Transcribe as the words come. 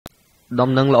ដំ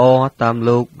ណឹងល្អតាម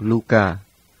លោកលូកា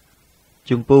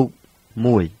ជំពូក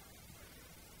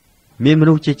1មានម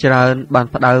នុស្សជាច្រើនបាន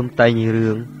ផ្ដើមតែងរឿ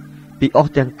ងពីអ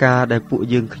ស់ទាំងការដែលពួក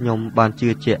យើងខ្ញុំបានជឿ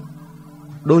ជាក់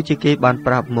ដូចជាគេបាន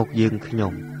ប្រាប់មកយើងខ្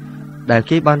ញុំដែល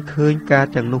គេបានឃើញការ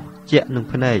ទាំងនោះជាក់នឹង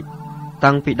ភ្នែក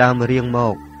តាំងពីដើមរៀងម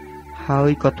កហើយ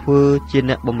ក៏ធ្វើជា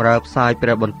អ្នកបម្រើផ្សាយព្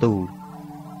រះបន្ទូល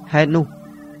ហេតុនោះ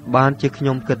បានជាខ្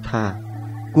ញុំគិតថា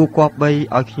គួរគប្បី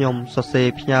ឲ្យខ្ញុំសរសេរ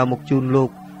ផ្ញើមកជូនលោក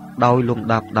ដោយលំ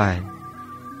ដាប់ដែរ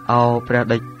អោព្រះ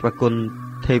ដេចប្រគុណ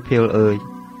ទេភីលអើយ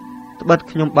ត្បិត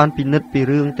ខ្ញុំបានពិនិត្យពី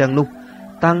រឿងទាំងនោះ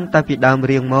តាំងតែពីដើម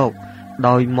រៀងមក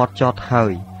ដោយម៉ត់ចត់ហើ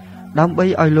យដើម្បី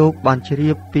ឲ្យលោកបានជ្រា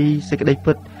បពីសេចក្តី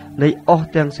ពិតនៃអស់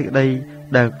ទាំងសេចក្តី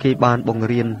ដែលគេបានបង្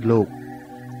រៀនលោក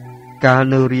កាល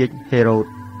នៅរាជហេរ៉ូត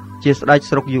ជាស្ដេច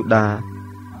ស្រុកយូដា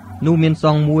នោះមានស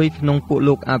ង្ឃមួយក្នុងពួក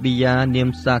លោកអាប៊ីយ៉ានាម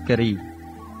សាការី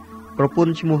ប្រពន្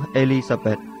ធឈ្មោះអេលីសា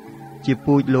បេតជា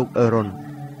ពូជលោកអេរ៉ុន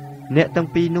អ្នកទាំង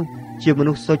ពីរនោះជាម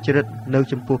នុស្សសុចរិតនៅ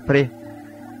ចំពោះព្រះ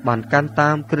បានកាន់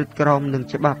តាមគ្រឹះក្រមនិង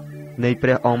ច្បាប់នៃព្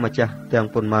រះអង្គម្ចាស់ទាំង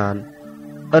ប៉ុន្មាន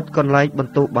ឥតកន្លែងប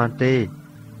ន្ទោសបានទេ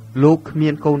លោកគ្មា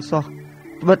នកូនសោះ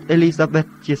ត្បិតអេលីសាបេត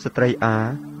ជាស្ត្រីអា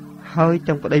ហើយ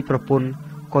ទាំងប្តីប្រពន្ធ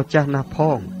ក៏ចាស់ណាស់ផ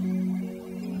ង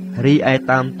រីឯ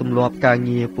តាមទម្លាប់ការ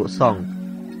ងារពួកសង្ឃ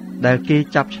ដែលគេ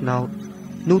ចាប់ឆ្នោត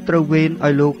នោះត្រូវវេនឲ្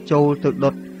យលោកចូលទៅ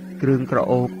ដុតគ្រឿងក្រ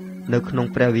អូបនៅក្នុង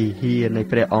ព្រះវិហារនៃ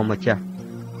ព្រះអង្គម្ចាស់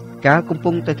កាលកំ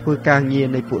ពុងតែធ្វើការងារ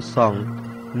នៃពួកសង្ឃ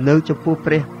នៅចំពោះ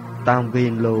ព្រះតាមវេ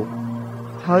នលោក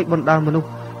ហើយបណ្ដាមនុស្ស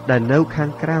ដែលនៅខា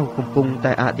ងក្រៅកំពុង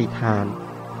តែអធិដ្ឋាន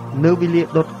នៅវេលា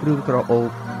ដុតគ្រឿងក្រអូប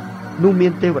នោះមា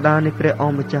នទេវតានៃព្រះអ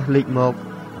ង្គម្ចាស់លេចមក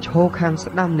ឈរខាង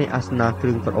ស្ដាំនៃអាសនៈគ្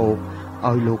រឿងក្រអូប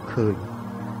ឲ្យលោកឃើញ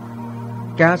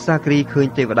កាលសាគ្រីឃើញ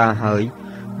ទេវតាហើយ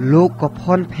លោកក៏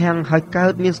ភ័ន្តភាំងហើយកើ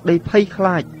តមានស្ដីភ័យខ្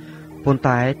លាចប៉ុន្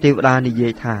តែទេវតានិយា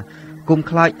យថាកុំ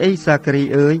ខ្លាចអីសាគ្រី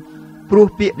អើយព្រោះ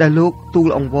ពាក្យដែលលោកទូល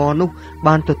អង្វរនោះ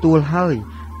បានទទួលហើយ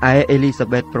ឯអេលីសា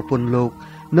បេតប្រពន្ធលោក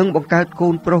នឹងបង្កើតកូ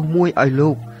នប្រុសមួយឲ្យលោ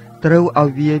កត្រូវឲ្យ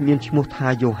វាមានឈ្មោះថា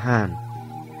យ៉ូហាន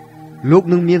លោក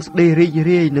នឹងមានស្ដីរីក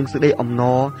រាយនិងស្ដីអំណ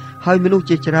រហើយមនុស្ស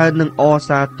ជាច្រើននឹងអរ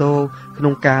សាទរក្នុ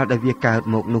ងកាលដែលវាកើត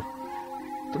មកនោះ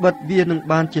ត្បិតវានឹង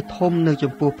បានជាធំនៅ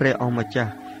ចំពោះព្រះអង្គម្ចា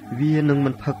ស់វានឹងមិ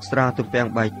នផឹកស្រាទំពាំង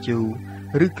បាយជូ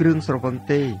រឬគ្រឿងស្រវឹង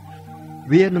ទេ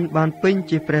វានឹងបានពេញ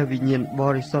ជាព្រះវិញ្ញាណប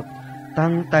រិសុទ្ធតាំ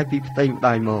ងតែពីផ្ទៃម្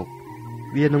ដាយមក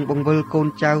វានឹងបង្វិលកូន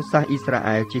ចៅសាសអ៊ីស្រា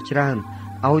អែលជាច្រើន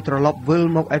ឲ្យត្រឡប់វិល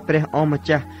មកឯព្រះអង្គម្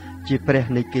ចាស់ជាព្រះ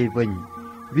នៃគេវិញ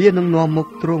វានឹងនាំមុខ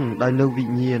ទ្រង់ដោយនៅវិ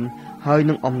ញ្ញាណហើយ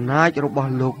នឹងអំណាចរប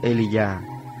ស់លោកអេលីយ៉ា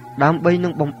ដើម្បីនឹ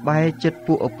ងបំបែចិត្ត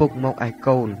ពួកឪពុកមកឯ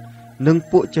កូននិង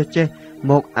ពួកចេះ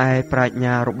មកឯប្រាជ្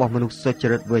ញារបស់មនុស្សសុច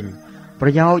រិតវិញប្រ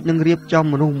យោជន៍នឹងរៀបចំ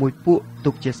មនុស្សមួយពួក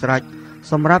ទុកជាស្រេច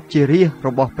សម្រាប់ជារាជរ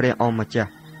បស់ព្រះអង្គម្ចា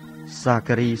ស់សា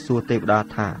ការីសួរទេវតា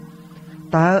ថា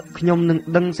តើខ្ញុំនឹង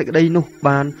ដឹងសេចក្តីនោះ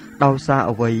បានដោយសារ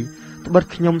អ្វីត្បិត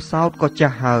ខ្ញុំសោតក៏ចា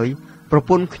ស់ហើយប្រ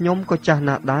ពន្ធខ្ញុំក៏ចាស់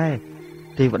ណាស់ដែរ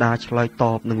ទេវតាឆ្លើយត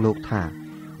បនឹងលោកថា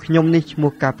ខ្ញុំនេះឈ្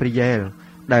មោះកាព្រីយ៉ែល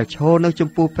ដែលឈរនៅចំ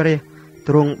ពោះព្រះ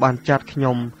ទ្រង់បានចាត់ខ្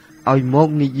ញុំឲ្យមក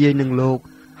និយាយនឹងលោក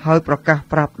ហើយប្រកាស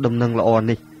ប្រាប់ដំណឹងល្អ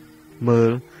នេះមើ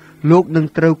លលោកនឹង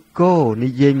ត្រូវគោនិ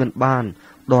យាយមិនបាន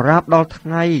ដរាបដល់ថ្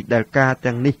ងៃដែលការ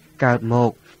ទាំងនេះកើតម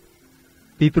ក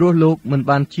ពីព្រោះលោកមិន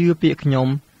បានជឿពាក្យខ្ញុំ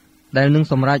ដែលនឹង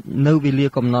សម្រេចនៅវេលា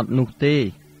កំណត់នោះទេ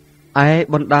ឯ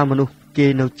បណ្ដាមនុស្សគេ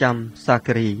នៅចាំសា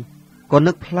ការីក៏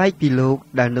នឹកប្លែកពីលោក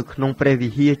ដែលនៅក្នុងព្រះវិ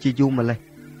ហារជាយូរម្លេះ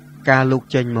ការលោក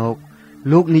ចេញមក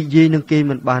លោកនិយាយនឹងគេ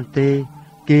មិនបានទេ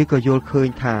គេក៏យល់ឃើញ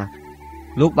ថា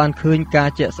លោកបានឃើញការ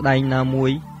ជាក់ស្ដែងណាមួ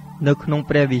យនៅក្នុង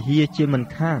ព្រះវិហារជាមិន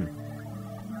ខាន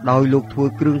ដោយលោកធ្វើ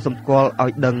គ្រឿងសម្គាល់ឲ្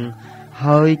យដឹង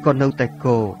ហើយក៏នៅតែ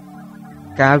គោ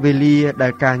កាលវេលាដែ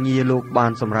លការងារលោកបា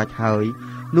នសម្រេចហើយ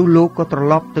នោះលោកក៏ត្រ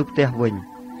ឡប់ទៅផ្ទះវិញ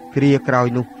គ្រាក្រោយ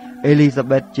នោះអេលីសា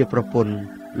បេតជាប្រពន្ធ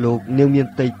លោកនាងមាន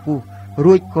ផ្ទៃពោះ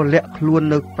រួចក៏លាក់ខ្លួន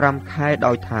នៅ5ខែ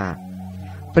ដោយថា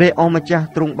ព្រះអង្គម្ចាស់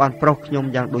ទ្រង់បានប្រោសខ្ញុំ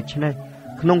យ៉ាងដូចនេះ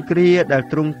ក្នុងគ្រាដែល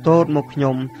ទ្រង់ទតមកខ្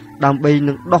ញុំដើម្បី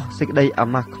នឹងដោះសេចក្តីអា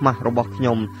ម៉ាស់ខ្មាស់របស់ខ្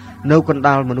ញុំនៅកណ្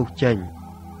ដាលមនុស្សចេញ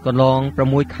កន្លង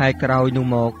6ខែក្រោយនោះ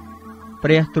មកព្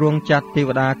រះទ្រង់ចាត់ទេវ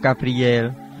តាកាព្រីយ៉ែល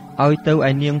ឲ្យទៅ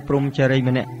ឯនាងព្រហ្មចារី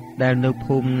ម្នាក់ដែលនៅ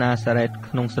ភូមិណាសារ៉េត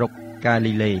ក្នុងស្រុកកា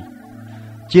លីលេ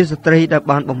ជាស្ត្រីដែល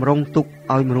បានបំរុងទុក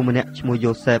ឲ្យមនុស្សម្នាក់ឈ្មោះ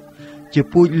យូសេបជា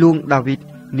ពូជលួងដាវីត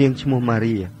នាងឈ្មោះម៉ា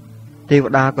រីទេវ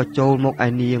តាក៏ចូលមកឯ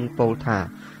នាងពោលថា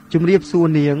ជំរាបសួរ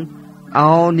នាង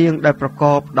អោនាងដែលប្រក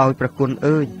បដោយព្រះគុណ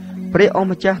អើយព្រះអង្គ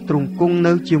ម្ចាស់ទ្រង់គង់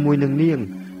នៅជាមួយនឹងនាង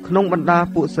ក្នុងបណ្ដា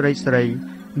ពួកស្រី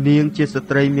នាងជាស្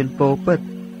ត្រីមានពរពិត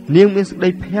នាងមានសេចក្តី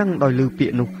ភាំងដោយឮពា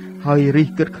ក្យនោះហើយរិះ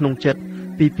គិតក្នុងចិត្ត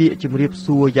ពីពាក្យជំរាប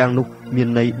សួរយ៉ាងនោះមាន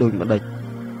ន័យដូចម្ដេច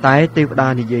តែទេវតា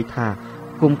និយាយថា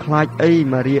គុំខ្លាចអី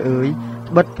ម៉ារីអើយ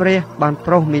ត្បិតព្រះបាន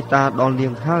ប្រោសមេត្តាដល់នា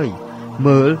ងហើយ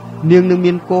មើលនាងនឹង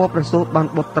មានគភ៌ប្រសូតបាន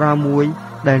បុត្រាមួយ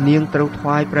ដែលនាងត្រូវថ្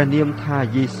វាយព្រះនាមថា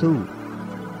យេស៊ូវ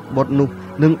បុត្រនោះ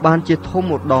នឹងបានជាធំ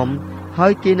ឧត្តមហើ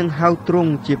យគេនឹងហៅទ្រ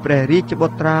ង់ជាព្រះរាជបុ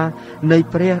ត្រានៃ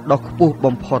ព្រះដ៏ខ្ពស់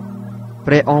បំផុត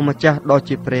ព្រះអម្ចាស់ដ៏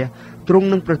ជាព្រះទ្រង់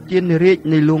នឹងប្រទានរាជ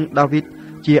នៃលួងដាវីត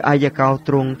ជាអាយកោ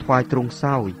ទ្រង់ថ្វាយទ្រង់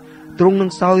សោយទ្រង់នឹង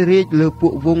សោយរាជលើពួ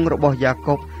កវង្សរបស់យ៉ា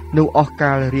កុបនៅអស់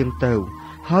កាលរៀងទៅ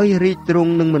ហើយរាជទ្រ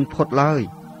ង់នឹងមិនផុតឡើយ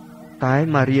តែ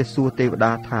ម៉ារីសួរទេវ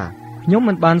តាថាខ្ញុំ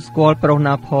មិនបានស្គាល់ប្រុស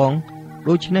ណាផង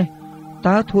ដូច្នេះ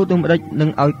តើធ្វើដូចម្តេចនឹង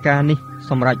ឲ្យការនេះ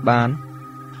សម្រេចបាន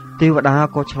ទេវតា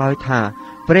ក៏ឆ្លើយថា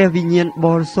ព្រះវិញ្ញាណប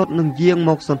រិសុទ្ធនឹងយាង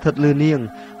មកសន្ធិដ្ឋលើនាង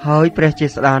ហើយព្រះចេ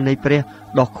ស្តានៃព្រះ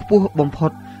ដ៏ខ្ពស់បំផុ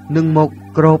តនឹងមក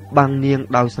គ្របបាំងនាង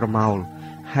ដោយស្រមោល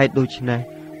ហេតុដូច្នេះ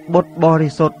បុត្របរិ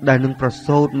សុទ្ធដែលនឹងប្រ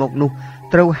សូតមកនោះ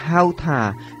ត្រូវហៅថា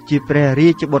ជាព្រះរា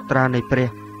ជបុត្រានៃព្រះ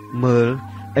មើល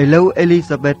ឥឡូវអេលី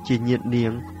សាប៊ែតជាញាតិនា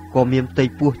ងក៏មានផ្ទៃ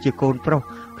ពោះជាកូនប្រុស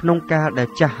ក្នុងកាលដែល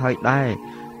ចាស់ហើយដែរ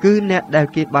គឺអ្នកដែល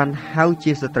គេបានហៅ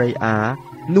ជាស្ត្រីអា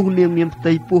នោះនាងមានផ្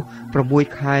ទៃពោះ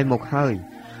6ខែមកហើយ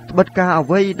ត្បិតការអ្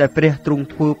វីដែលព្រះទ្រង់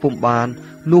ធ្វើពុំបាន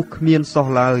នោះគ្មានសោះ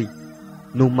ឡើយ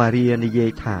នោះម៉ារីនិយា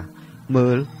យថាមើ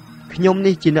លខ្ញុំ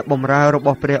នេះជាអ្នកបម្រើរប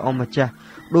ស់ព្រះអម្ចាស់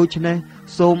ដូច្នេះ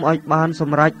សូមឲ្យបានស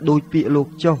ម្រេចដោយពាក្យលោក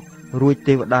ចុះរួច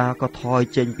ទេវតាក៏ថយ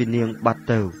ចេញពីនាងបាត់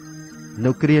ទៅ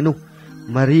នៅគ្រានោះ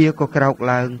ម៉ារីក៏ក្រោក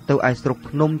ឡើងទៅឯស្រុក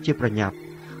ភ្នំជាប្រញាប់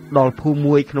ដល់ភូមិ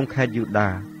មួយក្នុងខេត្តយូដា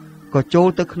ក៏ចូល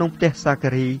ទៅក្នុងផ្ទះសាកា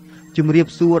រីជំរាប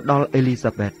សួរដល់អេលី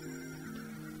សាប៊ែត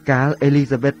កាលអេលី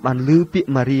សាប៊ែតបានឮពាក្យ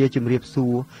ម៉ារីជំរាបសួ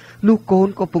រនោះកូន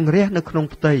ក៏ពង្រះនៅក្នុង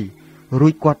ផ្ទៃរួ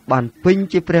ចគាត់បានពេញ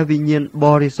ជាព្រះវិញ្ញាណប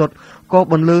រិសុទ្ធក៏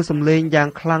បន្លឺសំឡេងយ៉ាង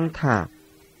ខ្លាំងថា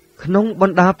ក្នុងប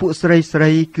ណ្ដាពួកស្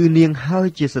រីគឺនាងហើយ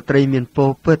ជាស្ត្រីមានព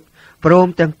រពិតព្រម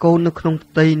ទាំងកូននៅក្នុង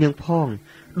ផ្ទៃនាងផង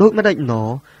ដូចម្ដេចណោ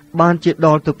បានជាដ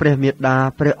ល់ទៅព្រះមេដា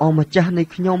ព្រះអម្ចាស់នៃ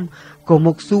ខ្ញុំក៏ម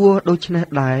កសួរដូច្នេះ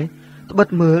ដែរត្បិត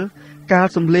មើលកាល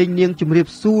សំឡេងនាងជំរាប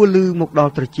សួរឮមកដ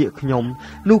ល់ត្រចៀកខ្ញុំ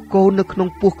នោះកូននៅក្នុង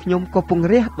ពោះខ្ញុំក៏ពង្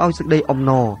រះដោយសេចក្តីអំ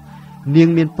ណរនាង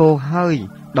មានពរហើយ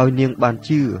ដោយនាងបាន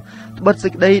ជឿត្បិតសេ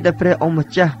ចក្តីដែលព្រះអម្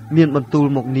ចាស់មានបន្ទូល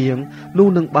មកនាងនោះ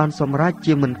នឹងបានសម្រេច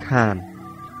ជាមិនខាន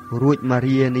រួចម៉ា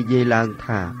រីនិយាយឡើង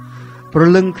ថាព្រ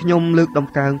លឹងខ្ញុំលើកដំ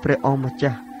កើងព្រះអម្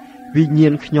ចាស់វិញ្ញា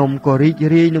ណខ្ញុំក៏រីក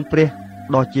រាយនឹងព្រះ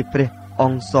ដ៏ជាព្រះអ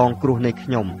ង្គសងគ្រោះនៃខ្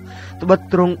ញុំត្បិត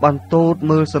ទ្រង់បានទត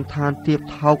មើលសន្តានទាប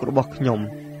ថោករបស់ខ្ញុំ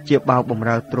ជាបាវបំ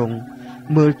រើទ្រង់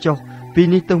មើលចុះពី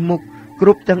នេះទៅមុខគ្រ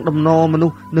ប់ទាំងដំណរមនុ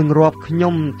ស្សនឹងរាប់ខ្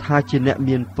ញុំថាជាអ្នក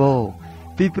មានពរ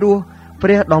ពីព្រោះព្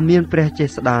រះដ៏មានព្រះចេ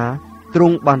ស្តាទ្រ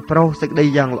ង់បានប្រោសសេចក្តី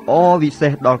យ៉ាងល្អវិសេ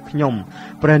សដល់ខ្ញុំ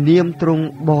ព្រះនាមទ្រង់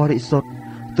បរិសុទ្ធ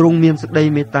ទ្រង់មានសេចក្តី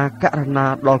មេត្តាករុណា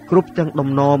ដល់គ្រប់ទាំងដំ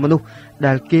ណរមនុស្ស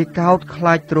ដែលគេកោតខ្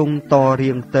លាចទ្រង់ត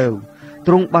រៀងទៅ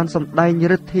ទ្រង់បានសម្ដែង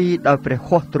ឫទ្ធីដោយព្រះហ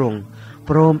ស្ថទ្រង់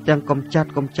ព្រមទាំងកំចាត់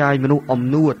កំចាយមនុស្សអំ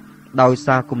នួតដោយ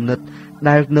សារគំនិត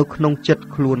ដែលនៅក្នុងចិត្ត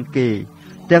ខ្លួនគេ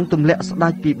ទាំងទម្លាក់ស្ដេ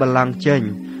ចពីបល្ល័ង្កចេញ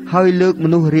ហើយលើកម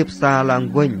នុស្សរៀបសារឡើង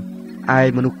វិញឯ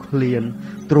មនុស្សឃ្លាន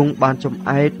ទ្រង់បានចំ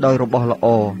អែតដោយរបស់ល្អ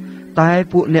តែ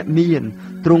ពួកអ្នកមាន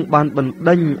ទ្រង់បានបណ្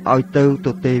ដេញឲ្យទៅទ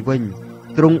ទេវិញ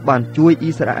ទ្រង់បានជួយ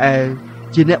អ៊ីស្រាអែល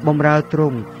ជាអ្នកបម្រើទ្រ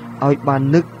ង់ឲ្យបាន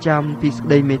នឹកចាំពីសេចក្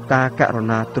តីមេត្តាករុ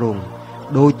ណាទ្រង់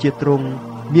ដូចជាទ្រង់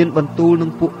មានបន្ទូលនឹ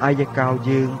ងពួកអាយកោ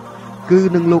យើងគឺ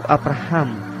នឹងលោកអាប់រ៉ាហាំ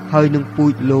ហើយនឹងពូ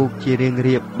ជលោកជារៀង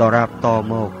រៀបដរាបត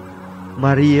មក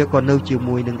ម៉ារីក៏នៅជា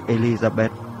មួយនឹងអេលីសាប៊ែ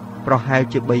តប្រហែល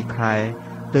ជា3ខែ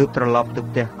ទើបត្រឡប់ទៅ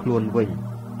ផ្ទះខ្លួនវិញ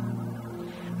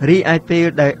រីឯពេល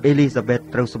ដែលអេលីសាប៊ែត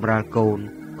ត្រូវសម្រាលកូន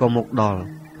ក៏មកដល់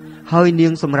ហើយនា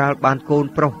ងសម្រាលបានកូន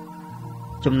ប្រុស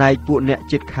ចំណែកពួកអ្នក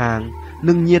ជិតខាង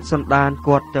និងញាតិសន្តាន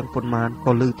គាត់ទាំងប៉ុន្មាន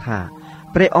ក៏ឮថា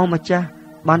ព្រះអម្ចាស់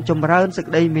បានចម្រើនសេច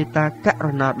ក្តីមេត្តាក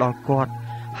រុណាដល់គាត់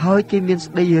ហើយគេមានសេ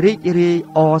ចក្តីរីករាយ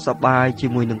អសប្បាយជា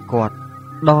មួយនឹងគាត់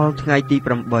ដល់ថ្ងៃទី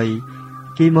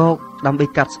8គេមកដើម្បី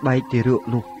កាត់ស្បែកទារក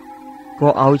នោះក៏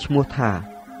ឲ្យឈ្មោះថា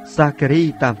សាការី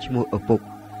តាមឈ្មោះឪពុក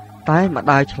តែម្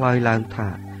ដាយឆ្លើយឡើងថា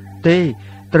ទេ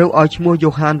ត្រូវឲ្យឈ្មោះយ៉ូ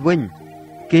ហានវិញ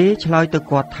គេឆ្លើយទៅ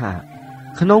គាត់ថា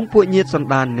ក្នុងពួកញាតិសន្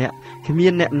តានអ្នកគ្មា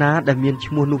នអ្នកណាដែលមាន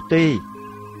ឈ្មោះនោះទេ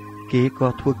គេក៏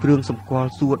ធ្វើគ្រឿងសម្គាល់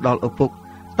សួរដល់ឪពុក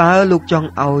តើលោកចង់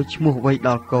ឲ្យឈ្មោះអ្វីដ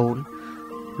ល់កូន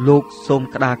លោកសូម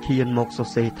ក្តារខៀនមកសរ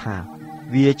សេរថា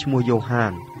វាឈ្មោះយ៉ូហា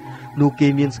ននោះគេ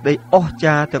មានសេចក្តីអស្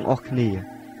ចារ្យទាំងអស់គ្នា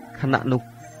ខណៈនោះ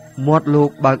មាត់លោក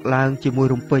បើកឡើងជាមួយ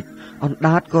រំពេចអណ្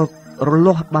ដាតក៏រ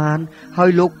លាស់បានហើយ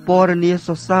លោកពរនាស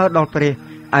រសើរដល់ព្រះ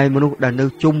ឯមនុស្សដែលនៅ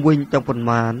ជុំវិញទាំងប៉ុន្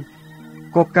មាន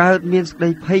ក៏កើតមានសេចក្តី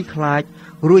ភ័យខ្លាច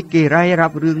រួចគេរាយរា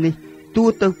ប់រឿងនេះទូ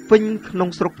ទៅពេញក្នុង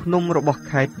ស្រុកភ្នំរបស់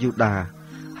ខេត្តយូដា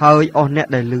ហើយអស់អ្នក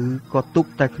ដែលឮក៏ទុក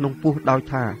តែក្នុងពោះដោយ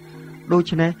ថាដូ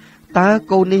ច្នេះតើ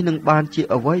កូននេះនឹងបានជា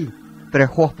អ្វីព្រះ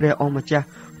ហស្ថព្រះអម្ចាស់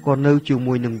ក៏នៅជា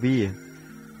មួយនឹងវា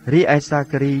រីឯសា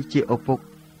ការីជាឪពុក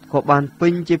ក៏បានពេ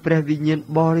ញជាព្រះវិញ្ញាណ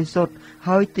បរិសុទ្ធ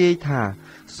ហើយទាយថា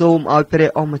សូមឲ្យព្រះ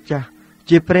អម្ចាស់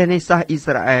ជាព្រះនៃសាសអ៊ី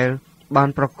ស្រាអែលបាន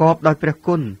ប្រកបដោយព្រះ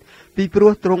គុណពីព្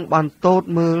រោះទ្រង់បានតូច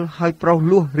មើលហើយប្រោស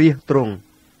លោះរាជទ្រង់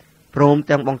ព្រម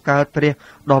ទាំងបង្កើតព្រះ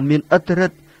ដ៏មានឥទ្ធិឫ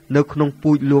ទ្ធិនៅក្នុង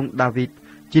ពូជលួងដាវីត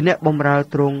ជាអ្នកបម្រើ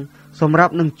ទ្រង់សម្រា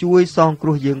ប់នឹងជួយសងគ្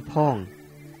រោះយើងផង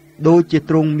ដូចជា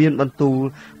ទ្រង់មានបន្ទូល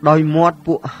ដោយមាត់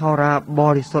ពួកហោរាប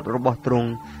រិសុទ្ធរបស់ទ្រង់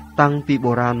តាំងពី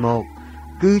បុរាណមក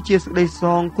គឺជាសេចក្តីស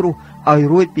ងគ្រោះឲ្យ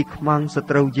រួចពីខ្មាំងស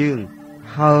ត្រូវយើង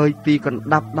ហើយពីកណ្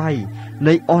ដាប់ដៃ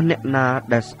នៃអស់អ្នកណា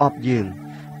ដែលស្អប់យើង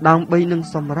ដើម្បីនឹង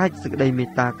សម្រេចសេចក្តីមេ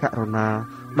ត្តាករុណា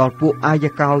ដល់ពួកអាយ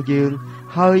កោយើង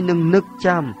ហើយនឹងនឹក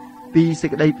ចាំពីសេច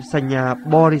ក្តីសញ្ញា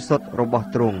បរិសុទ្ធរបស់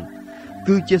ទ្រង់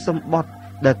គឺជាសម្បត្តិ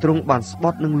ដែលទ្រង់បានស្ប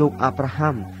ត់នឹងលោកអាប់រ៉ា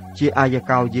ហាំជាអាយ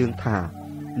កោយើងថា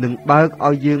នឹងបើក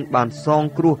ឲ្យយើងបានសង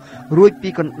គ្រោះរួចពី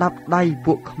កណ្ដាប់ដៃ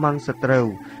ពួកខ្មាំងសត្រូវ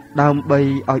ដើម្បី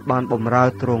ឲ្យបានបម្រើ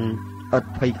ទ្រង់ឥត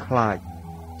ភ័យខ្លាច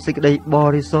សេចក្តីប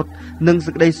រិសុទ្ធនិង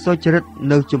សេចក្តីសុចរិត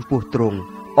នៅចំពោះទ្រង់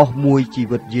អស់មួយជី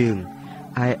វិតយើង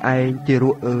ឯងទារ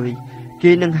កអើយ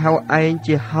គេនឹងហៅឯង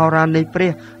ជាហោរានៃព្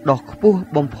រះដ៏ខ្ពស់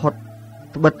បំផុត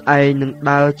ត្បិតឯងនឹង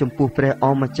ដើរចំពោះព្រះអ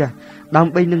ម្ចាស់ដើ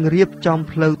ម្បីនឹងរៀបចំ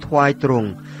ផ្លូវថ្វាយទ្រង់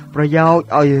ប្រយោជន៍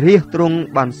ឲ្យរាជទ្រង់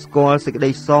បានស្គាល់សេចក្តី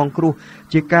សងគ្រោះ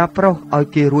ជាការប្រោសឲ្យ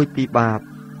គេរួចពីបាប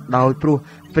ដោយព្រោះ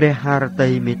ព្រះハរតី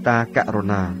មេត្តាករុ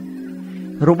ណា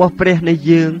របស់ព្រះនៃ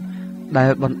យើងដែ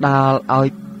លបណ្ដាលឲ្យ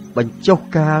បញ្ចុះ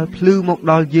កាលភ្លឺមក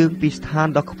ដល់យើងពីស្ថាន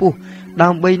ដ៏ខ្ពស់ដើ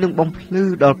ម្បីនឹងបំភ្លឺ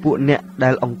ដល់ពួកអ្នកដែ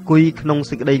លអង្គុយក្នុង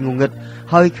សេចក្តីងងឹត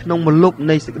ហើយក្នុងមលុប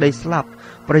នៃសេចក្តីស្លាប់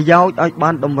ប្រយោជន៍ឲ្យ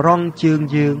បានតម្រង់ជើង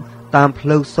យើងតាមផ្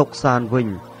លូវសុខសាន្តវិញ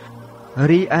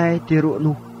រីឯទារក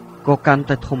នោះក៏កាន់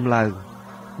តែធំឡើង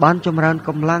បានចម្រើនក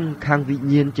ម្លាំងខាងវិញ្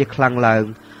ញាណជាខ្លាំងឡើង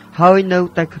ហើយនៅ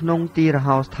តែក្នុងទីរ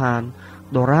ហោស្ថាន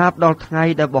ដរាបដល់ថ្ងៃ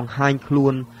ដែលបង្ហាញខ្លួ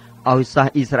នឲ្យសាស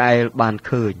អ៊ីស្រាអែលបាន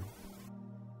ឃើញ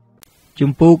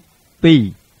ជំពូក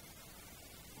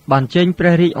2បានចេញព្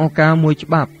រះរាជអង្គការមួយច្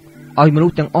បាប់ឲ្យមនុ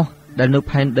ស្សទាំងអស់ដែលនៅ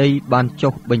ផែនដីបាន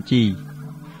ចុះបញ្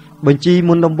ជី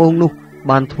មុនដំបូងនោះ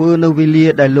បានធ្វើនៅវេលា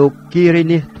ដែលលោកគីរេ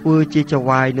នីសធ្វើជាចៅហ្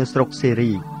វាយនៅស្រុកសេ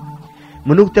រី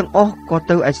មនុស្សទាំងអស់ក៏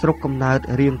ទៅឯស្រុកកំណើត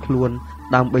រៀងខ្លួន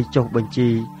ដើម្បីចុះបញ្ជី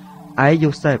ឯយូ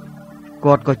សេប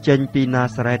គាត់ក៏ចេញពីណា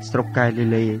សារ៉េតស្រុកកាយលី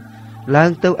លេឡើង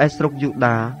ទៅឯស្រុកយូ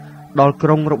ដាដល់ក្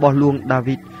រុងរបស់លួងដា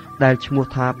វីតដែលឈ្មោះ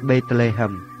ថាបេតលេហឹ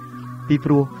មពី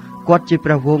ព្រោះគាត់ជា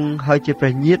ព្រះវង្សហើយជាព្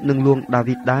រះញាតិនឹងលួងដា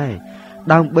វីតដែរ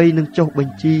ដើម្បីនឹងចុះប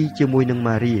ញ្ជីជាមួយនឹង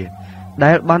ម៉ារី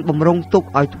ដែលបានបំរុងទុក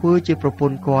ឲ្យធ្វើជាប្រព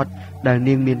ន្ធគាត់ដែល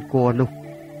នាងមានគភ៌នោះ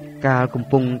កាលកំ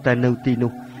ពុងតែនៅទី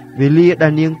នោះវេលាដែ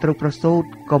លនាងត្រូវប្រសូត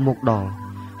ក៏មកដល់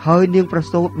ហើយនាងប្រ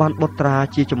សូតបានបុត្រា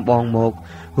ជាចម្បងមក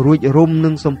រួចរុំនឹ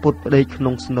ងសម្ពុតប្តីក្នុ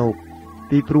ងស្នូក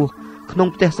ពីព្រោះក្នុង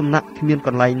ផ្ទះសំណាក់គ្មានក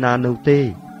ន្លែងណានៅទេ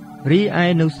រីឯ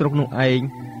នៅស្រុកនោះឯង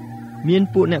មាន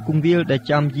ពួកអ្នកគង្វាលដែល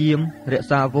ចាំយាមរក្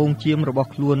សាវងជៀមរបស់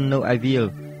ខ្លួននៅឯវាល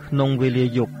ក្នុងវេលា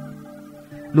យប់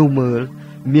នោះមើល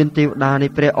មានទេវតានៃ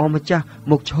ព្រះអម្ចាស់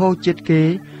មកឈរជិតគេ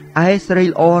ឯស្រី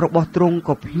ល្អរបស់ទ្រង់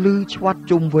ក៏ភ្លឺឆ្វាត់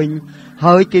ជុំវិញ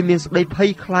ហើយគេមានសេចក្តីភ័យ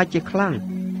ខ្លាចជាខ្លាំង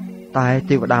តែ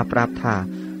ទេវតាប្រាប់ថា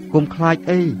កុំខ្លាច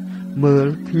អីមើល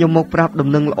ខ្ញុំមកប្រាប់ដំ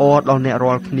ណឹងល្អដល់អ្នក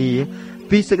រាល់គ្នា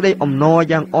ពីសេចក្តីអំណរ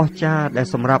យ៉ាងអស្ចារ្យដែល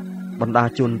សម្រាប់បណ្ដា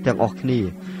ជនទាំងអស់គ្នា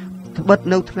ត្បិត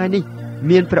នៅថ្ងៃនេះ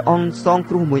មានព្រះអង្គសង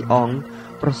គ្រោះមួយអង្គ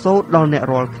ប្រសូតដល់អ្នក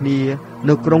រាល់គ្នា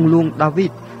នៅក្រុងលួងដាវី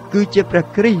តគឺជាព្រះ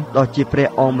គ្រីស្ទដ៏ជាព្រះ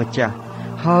អម្ចាស់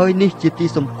ហើយនេះជាទី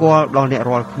សម្គាល់ដល់អ្នក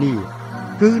រាល់គ្នា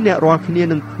គឺអ្នករាល់គ្នា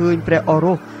នឹងឃើញព្រះអ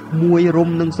រោសមួយរុំ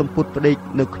នឹងសម្ពុតផ្ដេក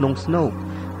នៅក្នុងស្នូក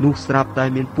នោះស្រាប់តែ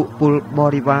មានពួកពលប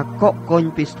រិវារកកកុញ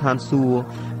ពីស្ថានសួគ៌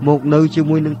មកនៅជា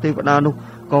មួយនឹងទេវតានោះ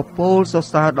ក៏ពោលសរ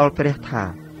សើរដល់ព្រះថា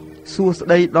សួស្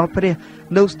ដីដល់ព្រះ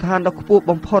នៅស្ថានដ៏ខ្ពស់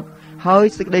បំផុតហើយ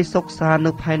សេចក្តីសុខសាន្ត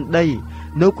នៅផែនដី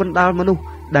នៅកណ្ដាលមនុស្ស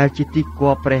ដែលជាទីគ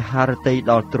ប់ព្រះハរតី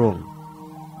ដល់ទ្រង់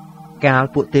កាល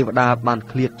ពួកទេវតាបាន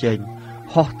ឃ្លាតចេញ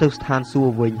ហោះទៅស្ថានសួ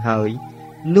គ៌វិញហើយ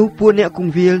នោះពួកអ្នកគ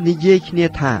ង្វាលនិយាយគ្នា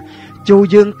ថាចូល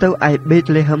យើងទៅឯបេត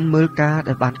លេហឹមមើលការ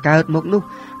ដែលបានកើតមកនោះ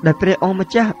ដែលព្រះអម្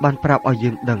ចាស់បានប្រាប់ឲ្យ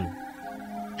យើងដឹង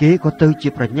គេក៏ទៅជា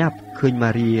ប្រញាប់ឃើញ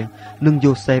ម៉ារីនិង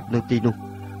យូសេបនៅទីនោះ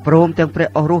ព្រមទាំងព្រះ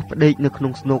អរោសផ្ដេកនៅក្នុ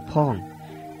ងស្នូកផង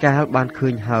កាលបានឃើ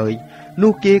ញហើយ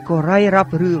នោះគេក៏រាយរា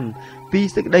ប់រឿងពី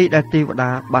សេចក្តីដែលទេវ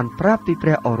តាបានប្រាប់ពីព្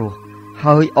រះអរោស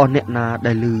ហើយអស់អ្នកណា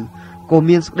ដែលឮក៏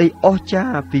មានសេចក្តីអស្ចា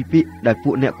រ្យពីពាក្យដែលពួ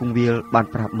កអ្នកគង្វាលបាន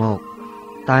ប្រាប់មក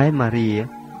តែម៉ារី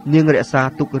នាងរក្សា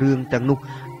ទុករឿងទាំងនោះ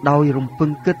ដោយរំពឹង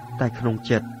គិតតែក្នុង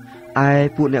ចិត្តឯ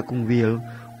ពួកអ្នកគង្វាល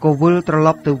ក៏វិលត្រឡ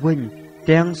ប់ទៅវិញ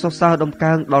ទាំងសរសើរដំ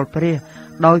កើងដល់ព្រះ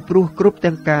ដោយព្រោះគ្រប់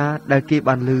ទាំងការដែលគេ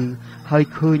បានឮហើយ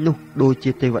ឃើញនោះដូច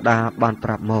ជាទេវតាបានប្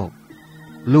រាប់មក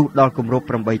លុះដល់គម្រប់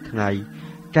8ថ្ងៃ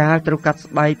កាលត្រូវកាត់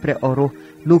ស្បែកព្រះអូរ៉ូស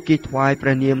នោះគេថ្វាយព្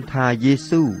រះនាមថាយេ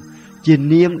ស៊ូជា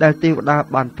នាមដែលទេវតា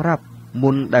បានប្រាប់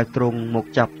មុនដែលទ្រង់មក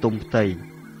ចាប់ទុំផ្ទៃ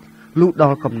លុះដ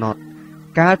ល់កំណត់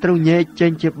កាលត្រូវញែកចេ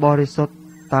ញជាបរិសុទ្ធ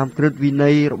តាមក្រឹតវិន័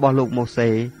យរបស់លោកម៉ូសេ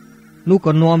នោះ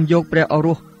ក៏នាំយកព្រះអូ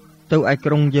រ៉ូសទៅឯ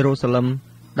ក្រុងយេរូសាឡឹម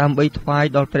ដើម្បីថ្វាយ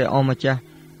ដល់ព្រះអម្ចាស់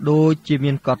ដូចជា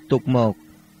មានកត់ទុកមក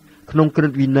ក្នុងក្រឹ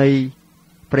តវិន័យ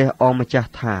ព្រះអម្ចាស់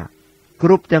ថាគ្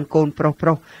រប់ទាំងកូនប្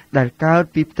រុសដែលកើត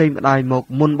ពីផ្ទៃម្ដាយមក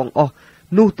មុនបង្អស់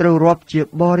នោះត្រូវរាប់ជា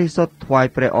បរិសុទ្ធថ្វាយ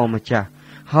ព្រះអម្ចាស់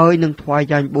ហើយនឹងថ្វាយ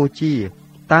យ៉ាញ់បូជា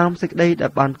តាមសេចក្តីដែ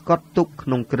លបានកត់ទុកក្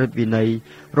នុងក្រឹតវិន័យ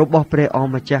របស់ព្រះអ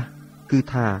ម្ចាស់គឺ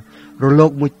ថារល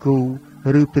កមួយគូ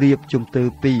ឬព្រៀបជំទើ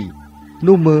ពីរ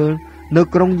នោះមើលនៅ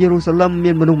ក្រុងយេរូសាឡឹម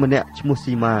មានមនុស្សម្នាក់ឈ្មោះ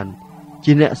ស៊ីម៉ាន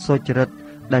ជាអ្នកសុចរិត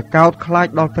ដែលកោតខ្លាច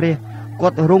ដល់ព្រះគា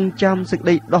ត់រង់ចាំសេចក្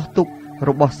តីដោះទុក្ខរ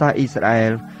បស់សាសអ៊ីស្រាអែ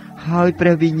លហើយព្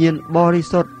រះវិញ្ញាណបរិ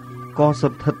សុទ្ធក៏ស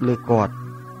ន្ធិដ្ឋលើគាត់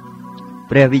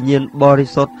ព្រះវិញ្ញាណបរិ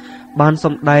សុទ្ធបានស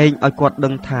ម្ដែងឲ្យគាត់ដឹ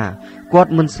ងថាគា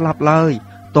ត់មិនស្លាប់ឡើយ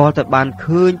ទាល់តែបាន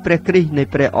ឃើញព្រះគ្រីស្ទនៃ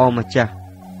ព្រះអម្ចាស់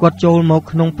គាត់ចូលមក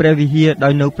ក្នុងព្រះវិហារដោ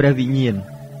យនៅព្រះវិញ្ញាណ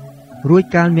រួច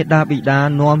កាលមេដាបិតា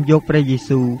នាំយកព្រះយេ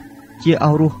ស៊ូវជាឱ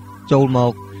រស់ចូលម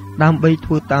កដើម្បី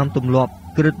ធ្វើតាមទម្លាប់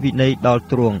ក្រឹតវិន័យដល់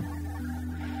ទ្រង់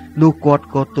នោះគាត់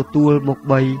ក៏ទទួលមក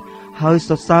បីហើយស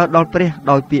រសើរដល់ព្រះ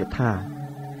ដោយពាក្យថា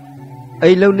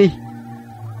ឥឡូវនេះ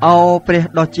អោព្រះ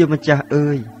ដ៏ជាម្ចាស់អើ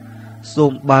យសូ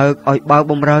មបើកឲ្យបើ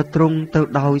បម្រើទ្រង់ទៅ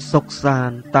ដោយសុខសា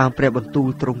ន្តតាមព្រះបន្ទូល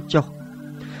ទ្រង់ចុះ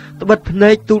ត្បិតភ្នែ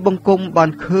កទូលបង្គំបាន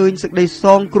ឃើញសេចក្តីស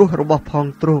ងគ្រោះរបស់ផង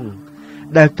ទ្រង់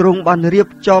ដែលទ្រង់បានរៀប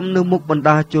ចំនៅមុខបណ្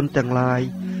ដាជនទាំងឡាយ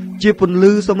ជាពន្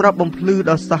លឺសម្រាប់បំភ្លឺ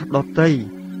ដល់សាសដតី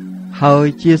ហើយ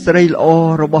ជាស្រីល្អ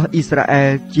របស់អ៊ីស្រាអែ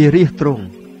លជារាជទ្រង់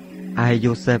ឯ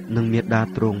យូសេបនិងមាតា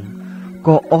ទ្រង់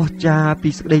ក៏អស្ចារ្យពី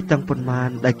សេចក្តីទាំងប៉ុន្មាន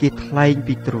ដែលគេថ្លែង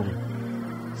ពីទ្រង់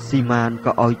ស៊ីម៉ាន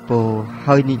ក៏ឲ្យពរ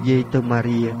ហើយនិយាយទៅម៉ា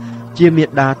រីជាមា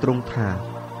តាទ្រង់ថា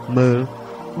មើល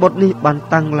បុត្រនេះបាន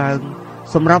តាំងឡើង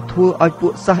សម្រាប់ធ្វើឲ្យពួ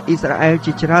កសាសអ៊ីស្រាអែល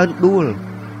ជាច្រើនដួល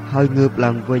ហើយងើប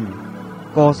ឡើងវិញ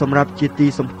ក៏សម្រាប់ជាទី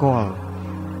សម្គាល់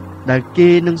ដែលគេ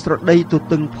នឹងស្រដីទ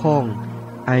ទឹងផង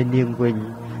ឯនាងវិញ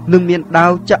នឹងមានដា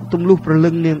វចាក់ទម្លុះប្រលឹ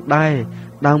ងនាងដែរ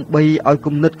ដើម្បីឲ្យ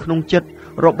គំនិតក្នុងចិត្ត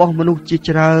របស់មនុស្សជា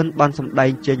ច្រើនបានសម្ដែ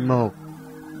ងចេញមក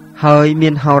ហើយមា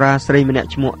នហោរាស្រីម្នាក់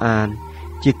ឈ្មោះអាន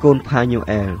ជាកូនផាញូ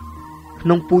អែលក្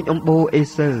នុងពូជអម្បូរអេ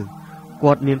សើ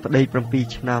គាត់មានប្តី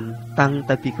7ឆ្នាំតាំង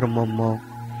តែពីក្រមុំមក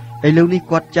ឥឡូវនេះ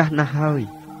គាត់ចាស់ណាស់ហើយ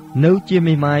នៅជា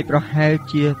មេម៉ាយប្រហែល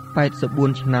ជា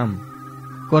84ឆ្នាំ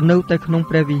គាត់នៅតែក្នុង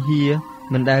ព្រះវិហារ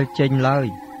មិនដែលចេញឡើយ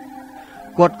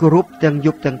គាត់គោរពទាំងយ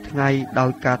ប់ទាំងថ្ងៃដោ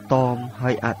យការតមហើ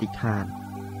យអធិដ្ឋាន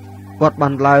គាត់បា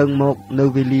នឡើងមកនៅ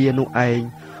វេលានោះឯង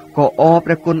ក៏អរ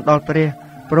ព្រះគុណដល់ព្រះ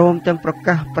ព្រមទាំងប្រ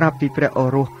កាសប្រាប់ពីព្រះអូ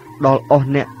រ៉ូសដល់អស់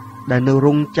អ្នកដែលនៅរ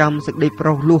ង់ចាំសេចក្តីប្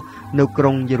រោសលោះនៅក្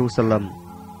រុងយេរូសាឡឹម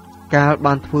កាល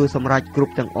បានធ្វើសម្រេចគ្រ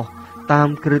ប់ទាំងអស់តាម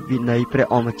ក្រឹតវិន័យព្រះ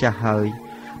អម្ចាស់ហើយ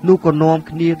នោះក៏នាំ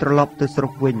គ្នាត្រឡប់ទៅស្រុ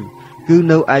កវិញគឺ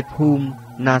នៅឯភូមិ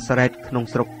ណាសារ៉េតក្នុង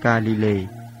ស្រុកកាលីលេឯ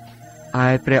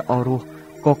ព្រះអូរ៉ូស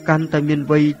ក៏កាន់តែមាន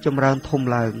វ័យចម្រើនធំ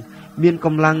ឡើងមានក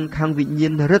ម្លាំងខាងវិញ្ញា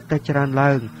ណរឹតតែច្រើន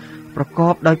ឡើងប្រក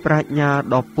បដោយប្រាជ្ញា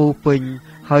ដ៏ពោពេញ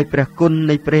ហើយព្រះគុណ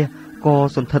នៃព្រះក៏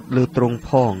សន្ធិដ្ឋលើទ្រង់ផ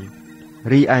ង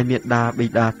រីឯមាតាបិ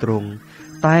តាទ្រង់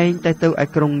តែងតែទៅឯ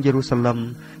ក្រុងយេរូសាឡឹម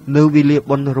នៅវេលា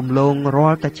បុណ្យរំលងរា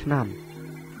ល់តែឆ្នាំ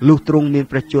លុះទ្រង់មាន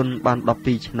ព្រះជន្មបាន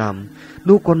12ឆ្នាំ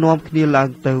នោះក៏នាំគ្នាឡើង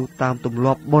ទៅតាមទម្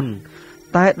លាប់បុណ្យ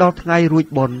តែដល់ថ្ងៃរួច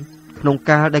បុណ្យក្នុង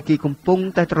កាលដែលគេកំពុង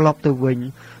តែត្រឡប់ទៅវិញ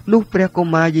នោះព្រះកុ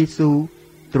មារយេស៊ូវ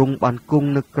ទ្រង់បានគង់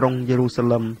នៅក្រុងយេរូសា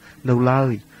ឡឹមនៅឡើ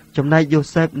យចំណែកយូ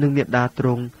សេបនិងមាតាទ្រ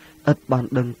ង់ឥតបាន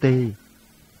ដឹងទេ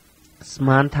ស្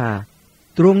មានថា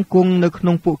ទ្រង់គង់នៅក្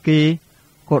នុងពួកគេ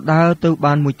ក៏ដើរទៅ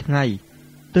បានមួយថ្ងៃ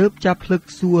ទើបចាប់ភ្លឹក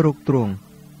សួររកទ្រង់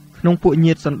ក្នុងពួក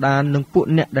ញាតិសន្តាននិងពួក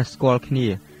អ្នកដែលស្គាល់គ្នា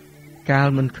កាល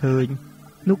មិនឃើញ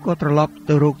នោះក៏ត្រឡប់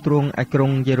ទៅរកទ្រង់ឯក្រុ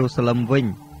ងយេរូសាឡឹមវិញ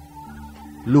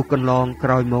លុះកន្លងក្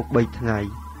រោយមក3ថ្ងៃ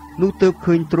នោះទើប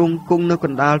ឃើញទ្រង់គង់នៅក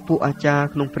ណ្ដាលពួកអាចារ្យ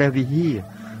ក្នុងព្រះវិហារ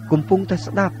កំពុងតែ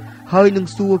ស្ដាប់ហើយនឹង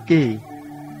សួរគេ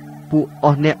ពួកអ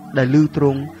ស់អ្នកដែលឮទ្រ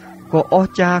ង់ក៏អ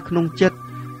ស្ចារ្យក្នុងចិត្ត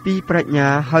ពីប្រាជ្ញា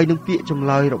ហើយនឹងពាក្យចម្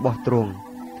លើយរបស់ទ្រង់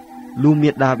លុះមា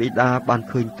តាបិតាបាន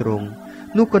ឃើញទ្រង់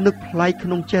នោះក៏នឹកប្លែកក្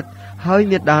នុងចិត្តហើយ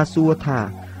មាតាសួរថា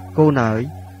កូនអើយ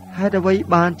ហេតុអ្វី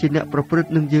បានជាអ្នកប្រព្រឹត្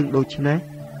តនឹងយើងដូច្នេះ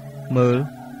មើល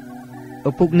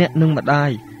ឪពុកអ្នកនិងម្ដា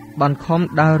យបានខំ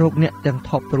ដើររកអ្នកទាំង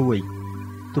ថប់ព្រួយ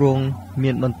ទ្រង់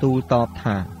មានបន្ទូលតប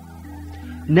ថា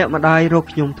អ្នកម្ដាយរក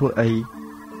ខ្ញុំធ្វើអី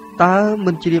តើ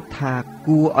មិនជ្រាបថា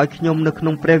គួរឲ្យខ្ញុំនៅក្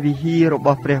នុងព្រះវិហាររប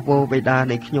ស់ព្រះវរបិតា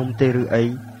នៃខ្ញុំទេឬអី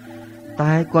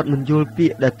តែគាត់មិនយល់ពា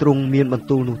ក្យដែលទ្រង់មានបន្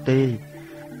ទូលនោះទេ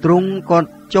ទ្រង់គាត់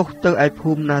ចុះទៅឯ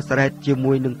ភូមិណាសារ៉េតជា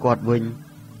មួយនឹងគាត់វិញ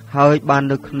ហ ហើយបាន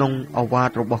នៅក្នុងអាវាត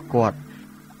របស់គាត់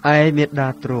ឯមេដា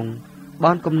ទ្រង់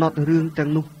បានកំណត់រឿងទាំង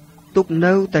នោះទុក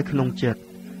នៅតែក្នុងចិត្ត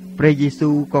ព្រះយេស៊ូ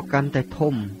វក៏កាន់តែ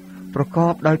ធំប្រក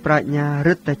បដោយប្រាជ្ញា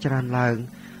រិទ្ធតែច្រើនឡើង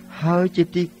ហើយជា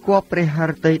ទីគប់ព្រះハ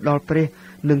រតីដល់ព្រះ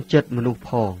និងចិត្តមនុស្ស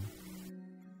ផង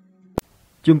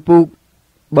ជំពូក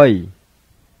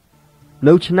3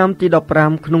នៅឆ្នាំទី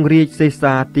15ក្នុងរាជសេ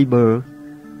សាទីបឺ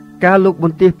ការលោកប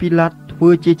ន្ទះពីឡាតធ្វើ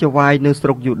ជាចៅហ្វាយនៅស្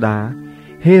រុកយូដា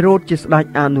ហេរ៉ូតជាស្ដេច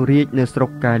អនុរាជនៅស្រុក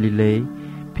កាលីលេ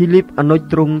ភីលីបអនុជ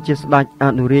ទ្រង់ជាស្ដេចអ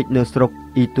នុរាជនៅស្រុក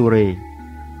អ៊ីទូរេ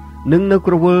និងនៅ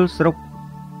ក្រវិលស្រុក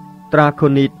ត្រាខូ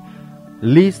នីត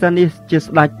លីសានីសជា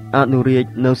ស្ដេចអនុរាជ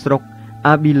នៅស្រុក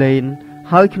អាប៊ីលេន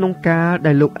ហើយក្នុងកាល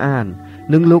ដែលលោកអាន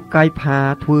និងលោកកាយផា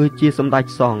ធ្វើជាសម្ដេច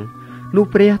សង្ឃនោះ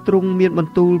ព្រះទ្រង់មានប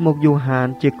ន្ទូលមកយូហាន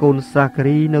ជាកូនសាកា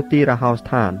រីនៅទីរហោស្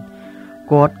ថាន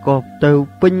គាត់ក៏ទៅ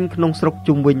ពេញក្នុងស្រុក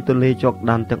ជុំវិញទន្លេជ័រ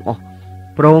ដានទាំងអស់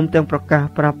ព្រមទាំងប្រកាស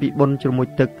ប្រាប់ពីបុណ្យជ្រមុជ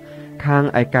ទឹកខាង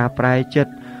ឯការប្រែចិត្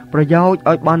តប្រយោជន៍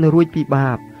ឲ្យបានរួចពី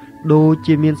បាបដូច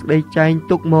ជាមានសេចក្តីចែង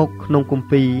ទុកមកក្នុងគម្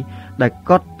ពីរដែល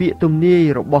កត់ពាក្យទំនាយ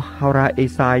របស់ហោរ៉ាអេ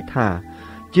សាយថា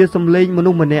ជាសំឡេងមនុ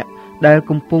ស្សម្នាក់ដែល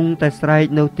កំពុងតែស្រែក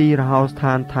នៅទីរហោស្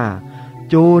ថានថា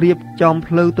ចូលរៀបចំ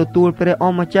ផ្លូវទទួលព្រះអ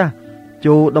ម្ចាស់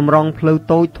ចូលតម្រង់ផ្លូវ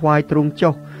តូចថ្វាយទ្រង់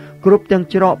ចុះគ្រប់ទាំង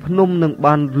ច្រកភ្នំនឹង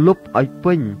បានលុបឲ្យ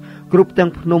ពេញគ្រប់ទាំ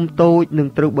ងភ្នំតូចនឹង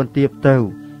ត្រូវបន្ទាបទៅ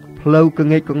ផ្លូវក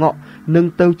ងែកកងក់នឹង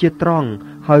ទៅជាត្រង់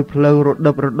ហើយផ្លូវរ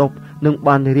ដិបរដប់នឹង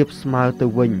បានរៀបស្មើទៅ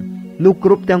វិញនោះគ្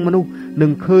រប់ទាំងមនុស្សនឹ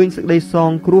ងឃើញសេចក្តីស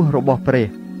ងគ្រោះរបស់ព្រះ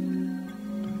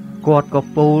គាត់ក៏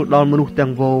ពោលដល់មនុស្សទាំ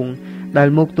ងវងដែល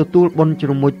មកទទួលបុណ្យជ្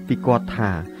រមុជពីគាត់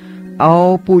ថាអោ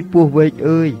ពូជពោះវែក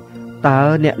អើយតើ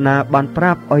អ្នកណាបានប្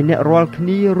រាប់ឲ្យអ្នករាល់គ្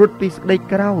នារត់ពីសេចក្តី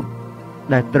ក្រោធ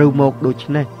ដែលត្រូវមកដូច្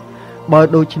នេះបើ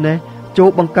ដូច្នេះចូល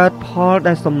បង្កើតផល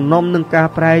ដែលសំណុំនឹងការ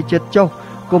ប្រែចិត្តចុះ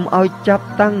កុំឲ្យចាប់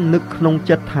តាំងនឹកក្នុង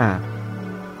ចិត្តថា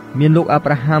មានលោកអាប់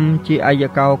រ៉ាហាំជាអាយ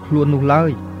កោខ្លួននោះឡើ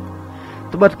យ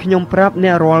ត្បិតខ្ញុំប្រាប់អ្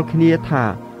នករាល់គ្នាថា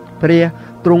ព្រះ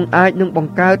ទ្រង់អាចនឹងប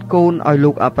ង្កើតកូនឲ្យ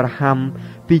លោកអាប់រ៉ាហាំ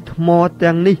ពីថ្ម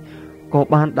ទាំងនេះក៏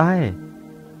បានដែរ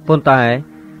ប៉ុន្តែ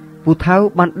ពូថៅ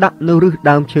បានដាក់នៅឫស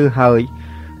ដើមឈើហើយ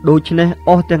ដូច្នេះអ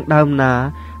ស់ទាំងដើមណា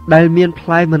ដែលមានផ្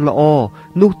លែមិនល្អ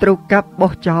នោះត្រូវកាប់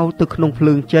បោះចោលទៅក្នុងភ្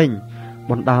លើងចេញ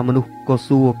បណ្ដាមនុស្សក៏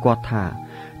សួរគាត់ថា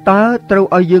តើត្រូវ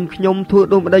ឲ្យយើងខ្ញុំធ្វើ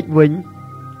ដូចម្ដេចវិញ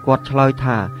គាត់ឆ្លើយ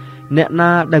ថាអ្នក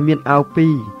ណាដែលមានអាវពី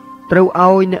រត្រូវ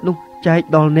ឲ្យអ្នកនោះចែក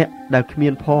ដល់អ្នកដែលគ្មា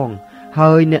នផង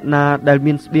ហើយអ្នកណាដែល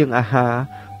មានស្បៀងអាហារ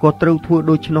ក៏ត្រូវធ្វើ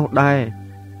ដូច្នោះដែរ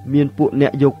មានពួកអ្ន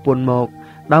កយកពន្ធមក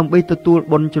ដើម្បីទទួល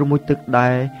បុណ្យជ្រមុជទឹកដែ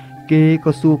រគេ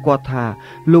ក៏សួរគាត់ថា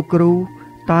លោកគ្រូ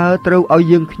តើត្រូវឲ្យ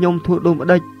យើងខ្ញុំធ្វើដូចម្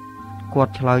ដេចគា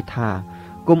ត់ឆ្លើយថា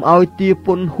កុំឲ្យទារព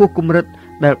ន្ធហួសកម្រិត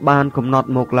ដែលបានកំណត់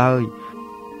មកឡើយ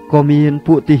ក៏មាន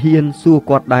ពួកទាហានសួរ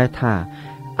គាត់ដែរថា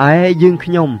ឯយើង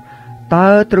ខ្ញុំតើ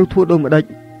ត្រូវធ្វើដូចម្ដេច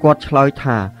គាត់ឆ្លើយ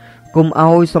ថាកុំ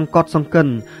ឲ្យសង្កត់សង្កិន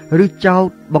ឬចោទ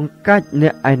បង្កាច់អ្ន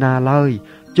កឯណាឡើយ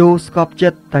ចូលស្កប់ចិ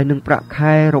ត្តតែនឹងប្រាក់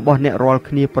ខែរបស់អ្នករាល់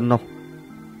គ្នាប៉ុណ្ណោះ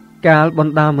កាលប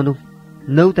ណ្ដាមនុស្ស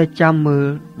នៅតែចាំមើល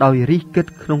ដោយរិះគិត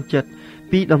ក្នុងចិត្ត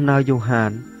ពីដំណើរយ៉ូហា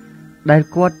នដែល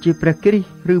គាត់ជាព្រះគ្រីស្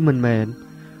ទឬមិនមែន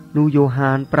នោះយ៉ូ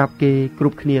ហានប្រាប់គេគ្រ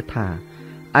ប់គ្នាថា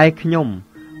ឯខ្ញុំ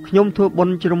ធ្វើបុ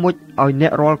ណ្យជ្រមុជឲ្យអ្ន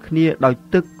ករាល់គ្នាដោយ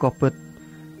ទឹកក៏ពិត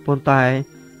ប៉ុន្តែ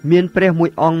មានព្រះមួយ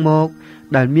អង្គមក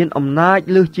ដែលមានអំណាច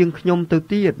លើសជាងខ្ញុំទៅ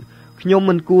ទៀតខ្ញុំ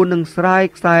មិនគួរនឹងស្រាយ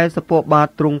ខ្សែសពបាត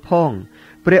ទ្រង់ផង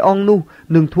ព្រះអង្គនោះ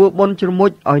នឹងធ្វើបុណ្យជ្រមុជ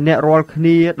ឲ្យអ្នករាល់គ្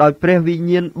នាដោយព្រះវិញ្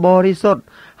ញាណបរិសុទ្ធ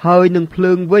ហើយនឹងភ្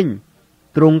លើងវិញ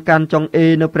ទ្រង់កាន់ចង្អេ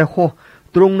រនៅព្រះហស្ថ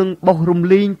ទ្រង់នឹងបោះរំ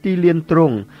លីងទីលានទ្រ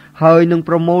ង់ហើយនឹង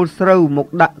ប្រមូលស្រូវមក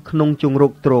ដាក់ក្នុងជង្រុ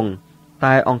កទ្រង់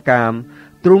តែអង្កាម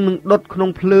ទ្រង់នឹងដុតក្នុង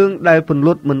ភ្លើងដែលពន្ល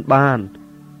ត់មិនបាន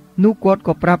នោះគាត់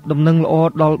ក៏ប្រាប់ដំណឹងល្អ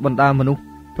ដល់បណ្ដាមនុស្ស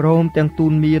ព្រមទាំងទូ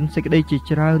នមានសេចក្តីជា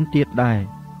ច្រើនទៀតដែរ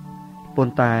ប៉ុ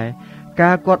ន្តែ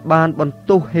ការគាត់បានបន្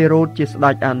ទោសហេរ៉ូតជាស្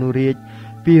ដេចអនុរាជ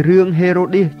ពីរឿងហេរ៉ូ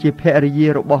ឌីសជាភរិយា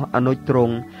របស់អនុជទ្រ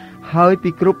ង់ហើយពី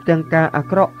គ្រប់ទាំងការអា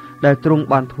ក្រក់ដែលទ្រង់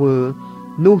បានធ្វើ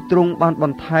នោះទ្រង់បានប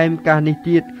ន្ថែមការនេះ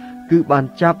ទៀតគឺបាន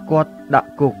ចាប់គាត់ដា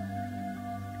ក់គុក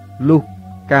លុះ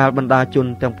កាលបណ្ដាជន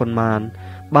ទាំងប៉ុន្មាន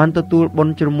បានទទួលបុ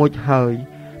ណ្យជ្រមុជហើយ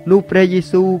នោះព្រះយេ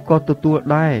ស៊ូវក៏ទទួល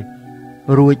ដែរ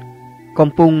រួចកំ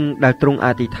ពុងដែលទ្រង់អ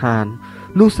ធិដ្ឋាន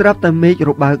នោះស្រាប់តែមេឃ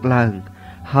របើកឡើង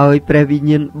ហើយព្រះវិញ្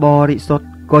ញាណបរិសុទ្ធ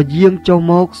ក៏យាងចុះ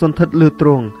មកសន្ធិដ្ឋលើទ្រ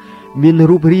ង់មាន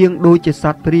រូបរាងដូចជាស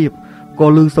ត្វព្រាបក៏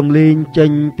ឮសំឡេងចេ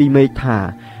ញពីមេឃថា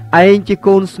ឯងជា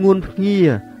កូនស្ងួនភ្ងា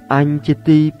អញជា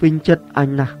ទីពេញចិត្តអញ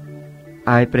ណាស់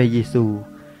ឯព្រះយេស៊ូវ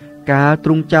កាលទ្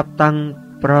រង់ចាប់តាំង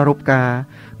ប្រារព្ធការ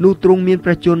នោះទ្រង់មានព្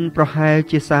រះជន្មប្រហែល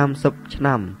ជា30ឆ្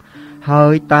នាំហើ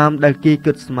យតាមដែលគេ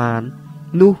គិតស្មាន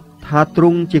នោះថាទ្រ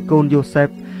ង់ជាកូនយូសេប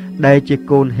ដែលជា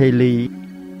កូនហេលី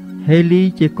ហេលី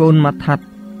ជាកូនម៉ាថាត់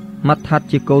ម៉ាថាត់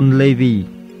ជាកូនលេវី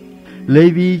លេ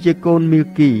វីជាកូនមីល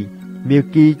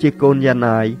គីជាកូនយ៉ា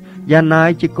ណាយ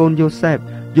ជាកូនយូសេប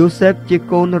ជា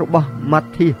កូនរបស់ម៉ា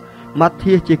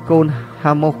ធាសជាកូន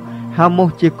ហាម៉ុស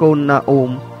ជាកូនណា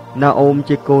អូម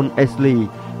ជាកូនអេស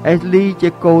លីជា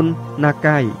កូនណា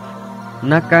កា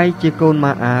យជាកូន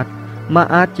ម៉ាអា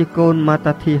តជាកូនម៉ា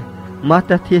តា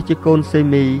ធាសជាកូនសេ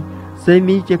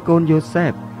មីជាកូនយូសេ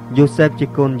បជា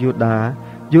កូនយូ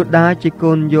ដាជា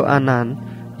កូនយូអា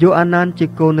ណានជា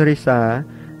កូនរិ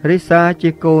សាជា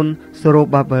កូនស្រូ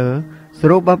បា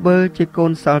បឺលជាកូ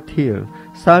នសាល់ធៀ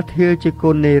លជាកូ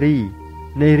ននេ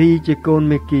រីជាកូន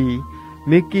មេ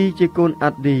គីជាកូនអា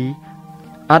ត់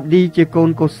ឌីជាកូន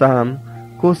កូ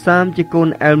សាមជាកូន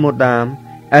អែលម៉ូ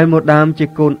ដាមជា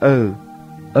កូន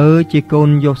ជាកូន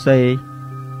យ៉ូសេ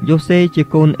ជា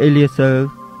កូនអេលៀ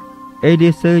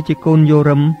សឺជាកូនយូ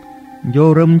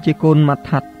រឹមជាកូនម៉ា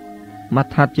ថា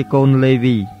ត់ជាកូនលេ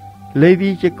វី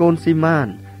ជាកូនស៊ីម៉ាន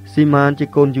ជា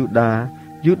កូនយូ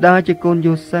ដាជាកូន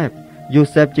យូសេប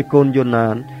ជាកូនយូណា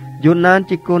ន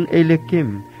ជាកូនអេលៀគី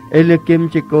ម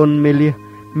ជាកូនមេ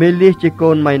លៀសជាកូ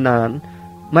នម៉ៃ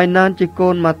ណានជាកូ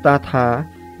នម៉ាតា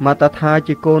ថា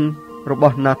ជាកូនរប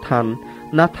ស់ណា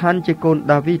ថានជាកូន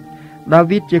ដា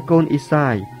វីតជាកូនអ៊ីសា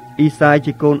យ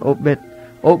ជាកូនអូ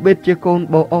បេតជាកូន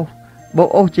បូ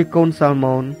អូសជាកូនសាល់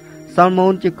ម៉ូ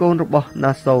នជាកូនរបស់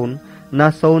ណា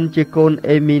សូនជាកូន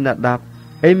អេមីណា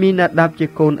ដាបជា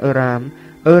កូនអឺ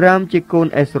រ៉ាមជាកូន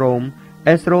អេស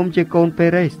រ៉ូមជាកូនពេ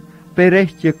រេស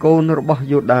ជាកូនរបស់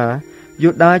យូ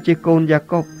ដាជាកូនយ៉ា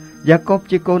កុប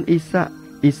ជាកូនអ៊ីសា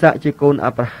ក់ជាកូន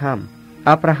អាប់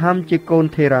រ៉ាហាំជាកូន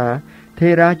ថេ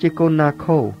រាជាកូនណា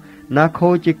ខូ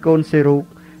ជាកូនសេ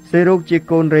រុកជា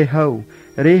កូនរេ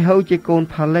ហូជាកូន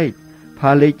ផាលេក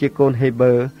ជាកូនហេ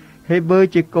បឺ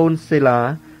ជាកូនសេ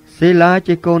ឡា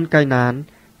ជាកូនកៃ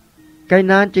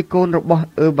ណានជាកូនរបស់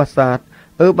អឺបាសា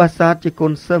តជាកូ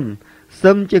ន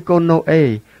សឹមជាកូនណូ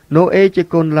អេជា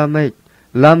កូនឡាមេ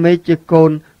កជាកូ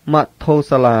នម៉ាថូ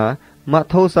សា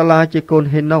ឡាជាកូន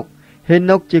ហេណុ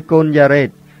កជាកូនយ៉ារ៉េត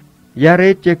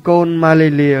ជាកូនម៉ាលេ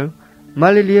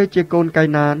លៀជាកូនកៃ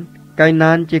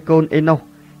ណានជាកូនអេ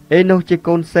ណូសជា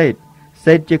កូនសេត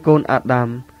ជាកូនអា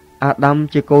ដាម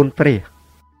ជាកូនព្រះ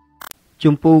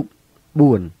ជំពូក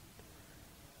4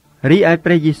រីឯព្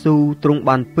រះយេស៊ូវទ្រង់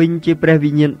បានពេញជាព្រះវិ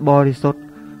ញ្ញាណបរិសុទ្ធ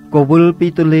ក៏វិលពី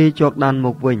ទន្លេជ័រដានម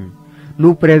កវិញ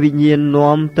នោះព្រះវិញ្ញាណ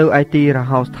នាំទៅឯទីរ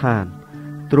ហោស្ថាន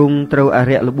ទ្រង់ត្រូវអា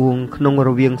រក្សល្បួងក្នុងរ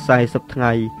វាង40ថ្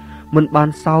ងៃមិនបាន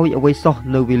សោយអ្វីសោះ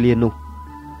នៅវេលានោះ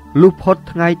លុះផុត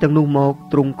ថ្ងៃទាំងនោះមក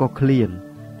ទ្រង់ក៏ឃ្លាន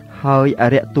ហើយអា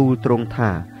រក្សទូលទ្រង់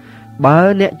ថាបើ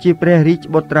អ្នកជាព្រះរាជ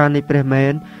បុត្រានៃព្រះមែ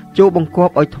នចូលបង្គា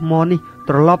ប់ឲ្យថ្មនេះ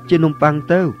ត្រឡប់ជានំប៉័ង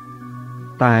ទៅ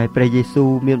តែព្រះយេស៊ូ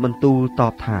វមានបន្ទូលត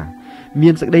បថាមា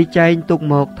នសេចក្តីចែងទុក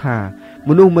មកថាម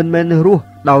នុស្សមិនមែនរស់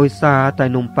ដោយសារតែ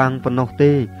នំប៉័ងប៉ុណ្ណោះ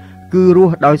ទេគឺរ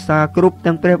ស់ដោយសារគ្រប់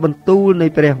ទាំងព្រះបន្ទូលនៃ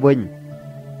ព្រះវិញ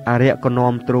អារក្សក៏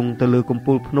នាំទ្រង់ទៅលើកំ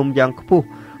ពូលភ្នំយ៉ាងខ្ពស់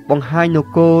បង្ហាញន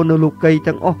គរនៅលោកី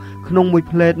ទាំងអស់ក្នុងមួយ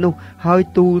ផ្លែតនោះហើយ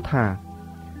ទូលថា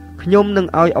ខ្ញុំនឹង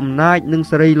ឲ្យអំណាចនិង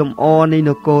សេរីលំអនៃ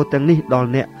នគរទាំងនេះដល់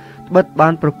អ្នកត្បិតបា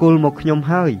នប្រគល់មកខ្ញុំ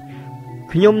ហើយ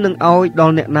ខ្ញុំនឹងឲ្យដ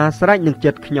ល់អ្នកណាស្រេចនឹង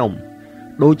ចិត្តខ្ញុំ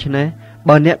ដូច្នេះ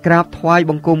បើអ្នកក្រាបថ្វាយ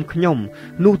បង្គំខ្ញុំ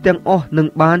នោះទាំងអស់នឹង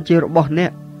បានជារបស់អ្ន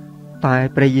កតែ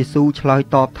ព្រះយេស៊ូវឆ្លើយ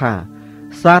តបថា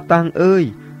សាតាំងអើយ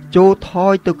ចូលថ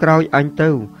យទៅក្រោយអញទៅ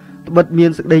ត្បិតមា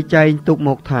នសេចក្តីចែងទុកម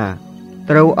កថា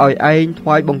ត្រូវឲ្យឯងថ្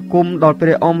វាយបង្គំដល់ព្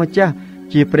រះអម្ចាស់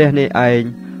ជាព្រះនៃឯង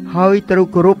ហើយត្រូវ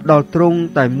គោរពដល់ទ្រង់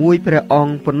តែមួយព្រះអ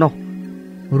ង្គប៉ុណ្ណោះ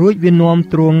រួចវានាំ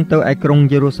ទ្រង់ទៅឯក្រុង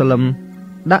យេរូសាឡឹម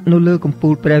ដាក់នៅលើកំពូ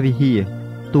លព្រះវិហារ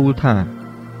ទូលថា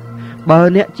បើ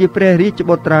អ្នកជាព្រះរាជ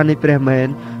បុត្រានៃព្រះមែន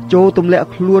ចូលទម្លាក់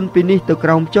ខ្លួនពីនេះទៅក្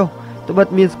រោមចុះត្បិត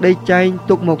មានសេចក្តីចែង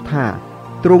ទុកមកថា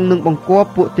ទ្រង់នឹងបង្គាប់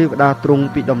ពួកទេវតាទ្រង់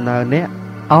ពីដំណើរអ្នក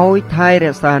ឲ្យថែរ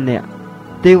ក្សាអ្នក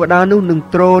ទេវតានោះនឹង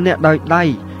ទ្រអ្នកដោយដៃ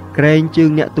ក្រែងជើង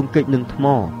អ្នកទង្គិចនឹងថ្ម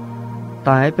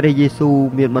តែព្រះយេស៊ូវ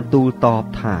មានបន្ទូលតប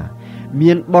ថា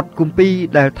មានបទគម្ពីរ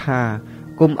ដែលថា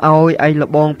កុំឲ្យឯងល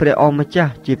បងព្រះអម្ចា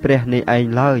ស់ជាព្រះនៃឯង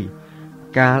ឡើយ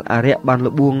កាលអារក្សបានល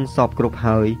បួងសពគ្រប់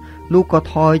ហើយនោះក៏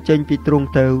ថយចេញពីទ្រង់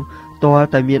ទៅទាល់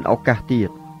តែមានឱកាសទៀត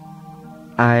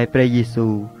ឯព្រះយេស៊ូ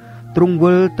វទ្រង់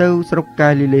វិលទៅស្រុកកា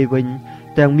លីលេវិញ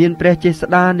ទាំងមានព្រះចេស្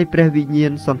តានៃព្រះវិញ្ញា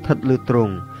ណសន្ធិដ្ឋលើទ្រ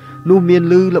ង់នោះមាន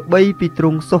ឮល្បីពីទ្រ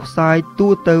ង់សុសសាយទូ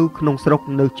ទៅក្នុងស្រុក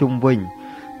នៅជុំវិញ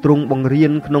ទ្រង់បង្រៀ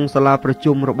នក្នុងសាលាប្រ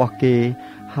ជុំរបស់គេ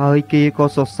ហើយគេក៏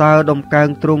សរសើរដំកើង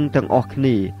ទ្រង់ទាំងអស់គ្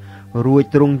នារួច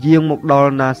ទ្រង់យាងមកដ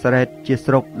ល់ណាសារ៉េតជា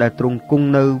ស្រុកដែលទ្រង់គង់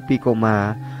នៅពីកុមារ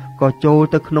ក៏ចូល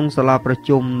ទៅក្នុងសាលាប្រ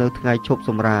ជុំនៅថ្ងៃឈប់ស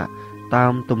ម្រាកតា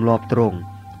មទម្លាប់ទ្រង់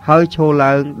ហើយឈរ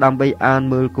ឡើងដើម្បីអាន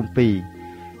មើលគម្ពីរ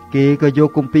គេក៏យក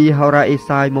គម្ពីរហោរាអេ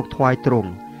សាយមកថ្វាយទ្រង់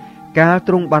កាល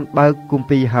ទ្រង់បានបើកគម្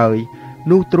ពីរហើយ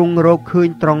នោះទ្រង់រកឃើញ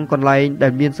ត្រង់កន្លែងដែ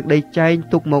លមានសេចក្តីចែង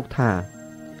ទុកមកថា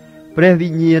ព្រះវិ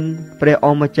ញ្ញាណព្រះអ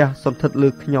ម្ចាស់សន្ធិដ្ឋលើ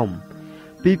ខ្ញុំ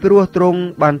ពីព្រោះទ្រង់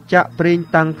បានចាក់ប្រេង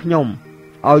តាំងខ្ញុំ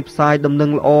ឲ្យផ្សាយដំណឹ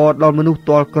ងល្អដល់មនុស្ស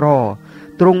ទាល់ក្រ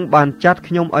ទ្រង់បានចាត់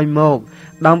ខ្ញុំឲ្យមក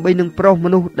ដើម្បីនឹងប្រុសម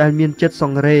នុស្សដែលមានចិត្តស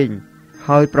ង្រេង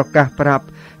ហើយប្រកាសប្រាប់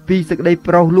ពីសេចក្តី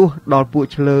ប្រុសលោះដល់ពួក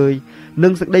ឆ្លើយនិ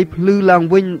ងសេចក្តីភ្លឺឡើង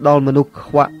វិញដល់មនុស្ស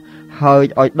ខ្វាក់ហើយ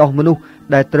ឲ្យដោះមនុស្ស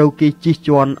ដែលត្រូវគេជិះ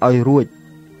ជាន់ឲ្យរួច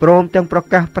ព្រមទាំងប្រ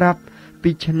កាសប្រាប់ពី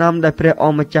ឆ្នាំដែលព្រះអ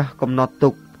ម្ចាស់កំណត់ទុ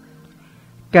ក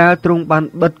កាលទ្រង់បាន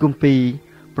បិទគម្ពីរ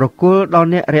ប្រគល់ដល់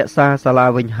អ្នករក្សាសាលា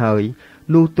វិញហើយ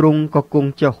នោះទ្រង់ក៏គ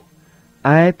ង់ចុះ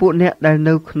ឯពួកអ្នកដែល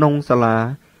នៅក្នុងសាលា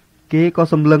គេក៏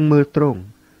សម្លឹងមើលទ្រ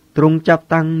ង់ចាប់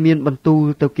តាំងមានបន្ទូល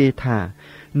ទៅគេថា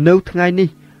នៅថ្ងៃនេះ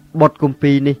បទគម្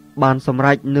ពីរនេះបានសម្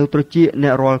រេចនៅត្រចៀកអ្ន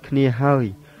ករាល់គ្នាហើយ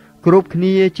គ្រប់គ្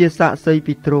នាជាសាក្សី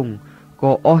ពីទ្រង់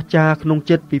ក៏អស្ចារ្យក្នុង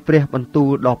ចិត្តពីព្រះបន្ទូល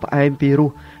ដ៏ផ្អែមពី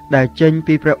រោះដែលចេញ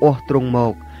ពីព្រះអស់ទ្រង់ម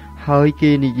កហើយ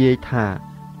គេនិយាយថា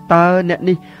តើអ្នក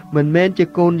នេះមិនមែនជា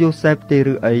កូនយូសេបទេ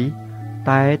ឬអី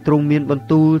តែទ្រង់មានបន្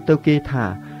ទូលទៅគេថា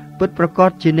ពិតប្រាកដ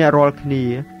ជាអ្នករាល់គ្នា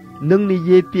នឹងនិ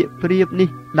យាយពាក្យប្រៀបនេះ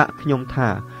ដាក់ខ្ញុំថា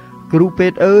គ្រូពេ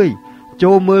ទ្យអើយ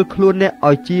ចូលមើលខ្លួនអ្នក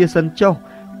ឲ្យជាសិនចុះ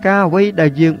ការអ្វីដែ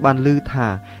លយើងបានឮថា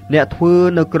អ្នកធ្វើ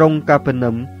នៅក្រុងកាពេនឹ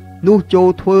មនោះចូល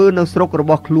ធ្វើនៅស្រុករ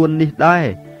បស់ខ្លួននេះដែរ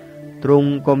ទ្រង់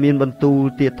ក៏មានបន្ទូល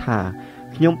ទៀតថា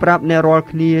ខ្ញុំប្រាប់អ្នករាល់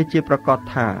គ្នាជាប្រកាស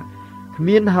ថាគ្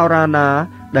មានហោរាណា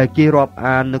ដែលគេរាប់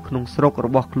អាននៅក្នុងស្រុករ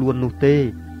បស់ខ្លួននោះទេ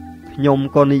ខ្ញុំ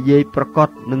ក៏និយាយប្រកាស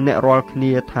នឹងអ្នករាល់គ្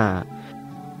នាថា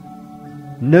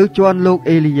នៅជាន់លោក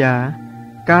អេលីយ៉ា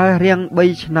កាលរៀង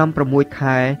3ឆ្នាំ6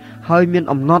ខែហើយមាន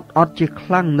អំណត់អត់ជាខ្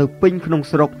លាំងនៅពេញក្នុង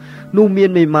ស្រុកនោះមាន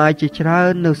មេម៉ាយជាច្រើ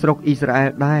ននៅស្រុកអ៊ីស្រាអែ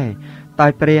លដែរតែ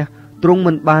ព្រះទ្រង់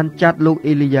មិនបានចាត់លោក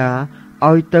អេលីយ៉ា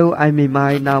ឲ្យទៅឯមេម៉ា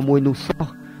យណាមួយនោះសោះ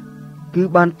គឺ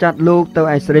បានចាត់លោកទៅ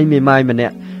ឯស្រីមេម៉ាយម្នា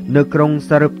ក់នៅក្រុង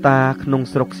សារឹបតាក្នុង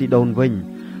ស្រុកស៊ីដូនវិញ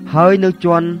ហើយនៅ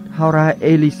ជាន់ហោរ៉ា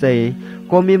អេលីសេ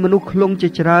ក៏មានមនុស្សខ្លងជា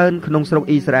ច្រើនក្នុងស្រុក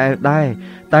អ៊ីស្រាអែលដែរ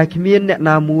តែគ្មានអ្នក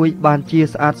ណាមួយបានជា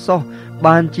ស្អាតសោះ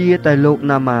បានជាតែលោក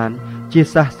ណាម៉ានជា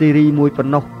សាសសេរីមួយប៉ុ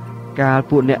ណ្ណោះកាល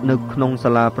ពួកអ្នកនៅក្នុងសា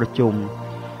លាប្រជុំ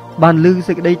បានឮ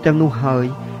សេចក្តីទាំងនោះហើយ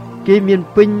គេមាន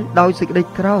ពេញដោយសេចក្តី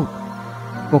ក្រោក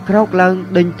ក៏ក្រោកឡើង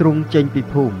ដេញទ្រង់ចេញពី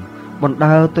ភូមិបណ្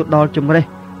ដើរទៅដល់ជំរេះ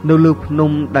នៅលើភ្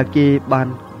នំដែលគេបាន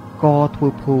កធ្វើ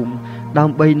ភូមិដើ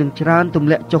ម្បីនឹងច្រានទម្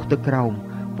លាក់ចុះទៅក្រោម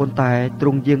ប៉ុន្តែទ្រ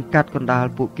ង់យាងកាត់កណ្ដាល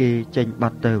ពួកគេចេញបា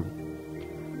ត់ទៅ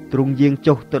ទ្រង់យាង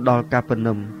ចុះទៅដល់កាពេ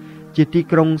នឹមជាទី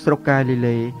ក្រុងស្រុកកាលី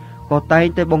លេក៏តែង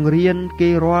តែបង្រៀនគេ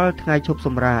រាល់ថ្ងៃឈប់ស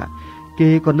ម្រាកគេ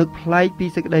ក៏នឹកប្លែកពី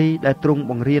សេចក្តីដែលទ្រង់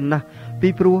បង្រៀនណាស់ពី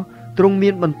ព្រោះទ្រង់មា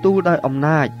នបន្ទូលដោយអំ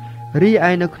ណាចរី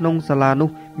ឯនៅក្នុងសាលានោះ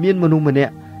មានមនុស្សម្នា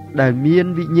ក់ដែលមាន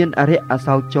វិញ្ញាណអារក្សអា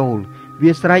សោចចូល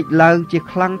វាស្រែកឡើងជា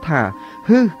ខ្លាំងថា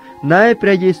ហឺណែព្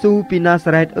រះយេស៊ូវពីណា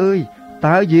សារ៉េតអើយ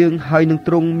តើយើងហើយនឹង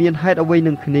ទ្រង់មានហេតុអ្វី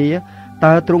នឹងគ្នា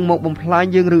តើទ្រង់មកបំផ្លាញ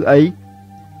យើងឬអី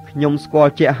ខ្ញុំស្គា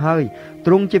ល់ជាក់ហើយ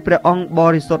ទ្រង់ជាព្រះអង្គប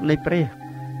រិសុទ្ធនៃព្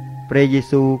រះយេ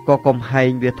ស៊ូវក៏កំហែ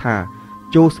ងវាថា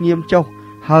ចូលស្ងៀមចុះ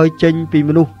ហើយចេញពី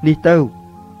មនុស្សនេះទៅ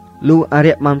លុះអារ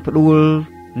ក្សបានផ្ដួល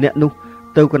អ្នកនោះ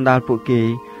ទៅកណ្ដាលពួកគេ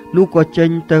នោះក៏ចេញ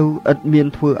ទៅឥតមាន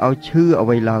ធ្វើឲ្យឈឺអ្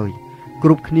វីឡើយគ្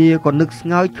រប់គ្នាក៏នឹកស្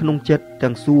ងើចក្នុងចិត្ត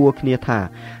ទាំងសួរគ្នាថា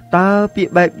តើពាក្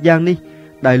យបែបយ៉ាងនេះ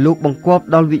ដែលលោកបង្គាប់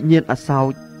ដល់វិញ្ញាណអាសោ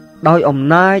ចដោយអំ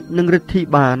ណាចនិងឫទ្ធិ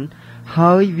បាន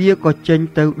ហើយវាក៏ចេញ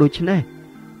ទៅដូច្នេះ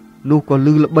នោះក៏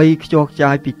លឺល្បីខ្ចរខ្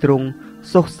ចាយពីទ្រង់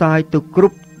សុសសាយទៅគ្រ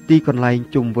ប់ទីកន្លែង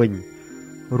ជុំវិញ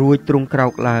រួចទ្រង់ក្រោ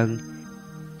កឡើង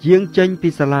យាងចេញពី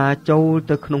សាលាចូល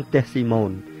ទៅក្នុងផ្ទះស៊ីម៉ូ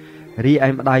នរីឯ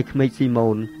ម្ដាយក្មេកស៊ីម៉ូ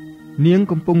ននាង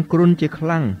កំពុងគ្រុនជាខ្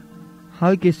លាំងហើ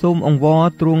យគេសូមអង្វរ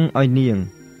ទ្រង់ឲ្យនាង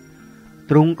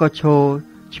ទ្រង់ក៏ឈរ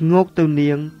ឆ្ងោកទៅ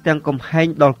នាងទាំងកំហែង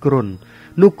ដល់គ្រុន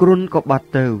នោះគ្រុនក៏បាត់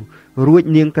ទៅរួច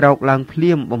នាងក្រោកឡើងភ្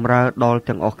លាមបំរើដល់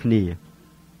ទាំងអស់គ្នា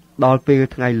ដល់ពេល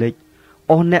ថ្ងៃលិច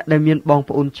អស់អ្នកដែលមានបង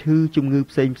ប្អូនឈឺជំងឺ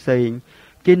ផ្សេង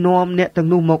គេនាំអ្នកទាំង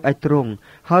នោះមកឯទ្រង់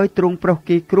ហើយទ្រង់ប្រោស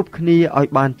គេគ្រប់គ្នាឲ្យ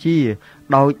បានជា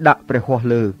ដោយដាក់ព្រះហស្ថ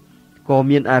លើក៏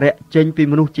មានអារក្សចេញពី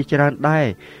មនុស្សជាច្រើនដែរ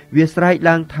វាស្រែក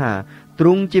ឡើងថាទ្រ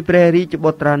ង់ជាព្រះរាជ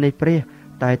បុត្រានៃព្រះ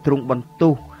តែទ្រង់បន្ទោ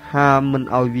សហាមមិន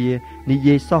ឲ្យវានិ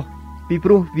យាយសោះពីព្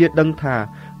រោះវាដឹងថា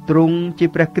ទ្រង់ជា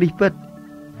ព្រះគ្រីស្ទពិត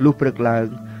លុះព្រឹកឡើង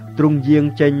ទ្រង់យាង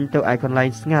ចេញទៅឯកន្លែង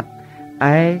ស្ងាត់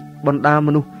ឯបណ្ដាម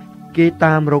នុស្សគេ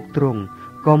តាមរកទ្រង់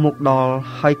ក៏មកដល់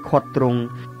ហើយខាត់ទ្រង់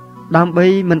ដើម្បី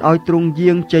មិនឲ្យទ្រង់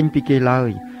យាងចេញពីគេឡើយ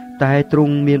តែទ្រ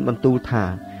ង់មានបន្ទូលថា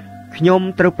ខ្ញុំ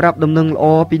ត្រូវប្រាប់ដំណឹងល្អ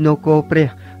ពីនគរព្រះ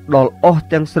ដល់អស់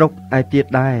ទាំងស្រុកឯទៀត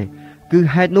ដែរគឺ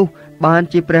ហេតុនោះបាន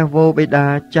ជាព្រះវរបិតា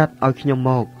ចាត់ឲ្យខ្ញុំ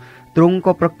មក ទ្រង់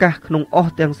ក៏ប្រកាសក្នុងអ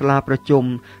ស់ទាំងសាលាប្រជុំ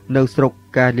នៅស្រុក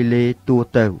កាលីលេទូ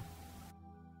ទៅ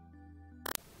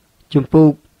ជំពូ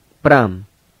ក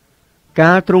5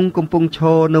កាលទ្រង់កំពុងឈ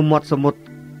រនៅមាត់សមុទ្រ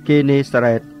កេនេសា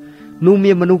រ៉េតនោះ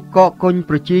មានមនុស្សកកកុញ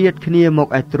ប្រជ្រៀតគ្នាមក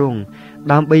ឯទ្រង់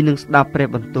ដើម្បីនឹងស្ដាប់ព្រះ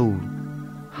បន្ទូល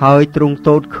ហើយទ្រង់ទ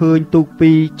តឃើញទូក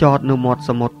ពីរចតនៅមាត់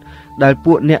សមុទ្រដែល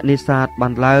ពួកអ្នកនេសាទបា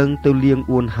នឡើងទៅលាង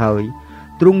អួនហើយ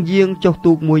ទ្រង់យាងចុះ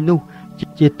ទូកមួយនោះ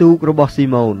ជាទូករបស់ស៊ី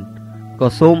ម៉ូនក៏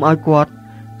សូមឲ្យគាត់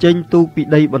ចេញទូកពី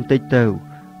ដីបន្តិចទៅ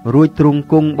រួចទ្រង់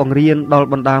គង់បង្រៀនដល់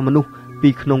បណ្ដាមនុស្សពី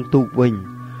ក្នុងទូកវិញ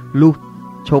លុះ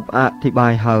ឈប់អធិប្បា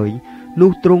យហើយ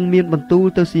នោះទ្រង់មានបន្ទូល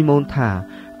ទៅស៊ីម៉ូនថា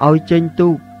ឲ្យចេញទូ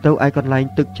កទៅឯកន្លែង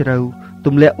ទឹកជ្រៅទ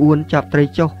ម្លាក់អួនចាប់ត្រី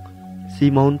ចុះស៊ី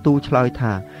ម៉ូនទូលឆ្លើយ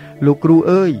ថាលោកគ្រូ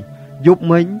អើយយប់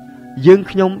មិញយើង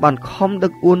ខ្ញុំបានខំដឹ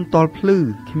កអួនតលភ្លឺ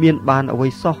គ្មានបានអ្វី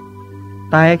សោះ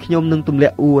តែខ្ញុំនឹងទម្លា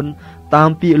ក់អួនតាម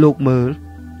ពាក្យលោកមើល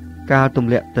កាលទ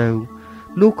ម្លាក់ទៅ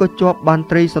នោះក៏ជាប់បាន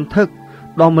ត្រីសន្ធឹក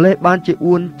ដល់ម្លេះបានជា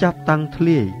អួនចាប់តាំងធ្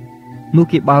លាយនោះ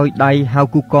គេបោយដៃហៅ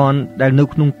គូកនដែលនៅ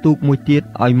ក្នុងទូកមួយទៀត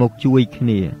ឲ្យមកជួយគ្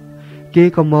នាគេ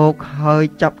ក៏មកហើយ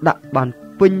ចាប់ដាក់បាន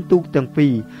ពេញទូកទាំងពី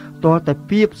រទាល់តែ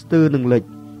ពៀបស្ទើរនឹងលិច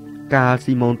កាល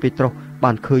ស៊ីម៉ូនពេត្រុស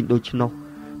បានឃើញដូច្នោះ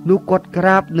នោះគាត់ក្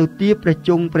រាបនៅទីព្រះជ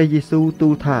ង្សព្រះយេស៊ូវទូ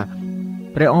លថា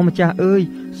ព្រះអម្ចាស់អើយ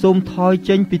សូមថយ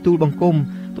ចេញពីទូលបង្គំ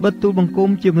ត្បិតទូលបង្គំ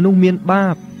ជាមនុស្សមានបា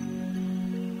ប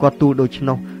គាត់ទូលដូច្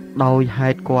នោះដោយហេ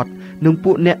តុគាត់នឹង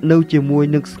ពួកអ្នកនៅជាមួយ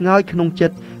នឹងស្ងើចក្នុងចិ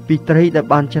ត្តពីត្រីដែល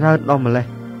បានច្រើនដល់ម្លេះ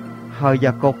ហើយ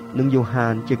យ៉ាកុបនិងយ៉ូហា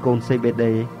នជាកូនសេបេ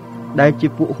ដេដែលជា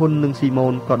ពួកហ៊ុននិងស៊ីម៉ូ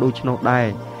នក៏ដូច្នោះដែរ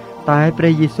តែព្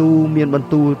រះយេស៊ូវមានបន្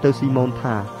ទូលទៅស៊ីម៉ូន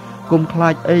ថាកុំខ្លា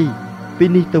ចអីពី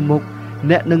នេះទៅមុខ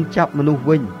អ្នកនឹងចាប់មនុស្ស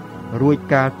វិញរួច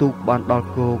កាលទូកបានដល់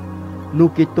គោកនោះ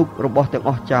គេទុករបស់ទាំង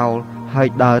អស់ចោលហើយ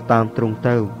ដើរតាមទ្រង់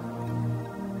ទៅ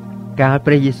កាល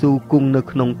ព្រះយេស៊ូវគង់នៅ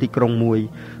ក្នុងទីក្រុងមួយ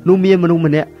នោះមានមនុស្ស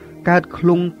ម្នាក់កើតឃ្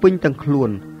លុងពេញទាំងខ្លួន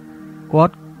គា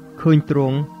ត់ឃើញទ្រ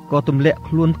ង់ក៏ទម្លាក់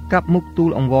ខ្លួនកាប់មុខទូ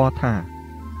លអង្វរថា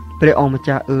ព្រះអម្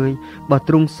ចាស់អើយបើ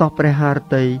ទ្រង់សោះព្រះハរ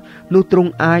តីនោះទ្រ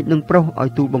ង់អាចនឹងប្រោសឲ្យ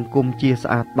ទូលបង្គំជាស្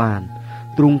អាតបាន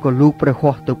ទ្រង់ក៏លូកព្រះហ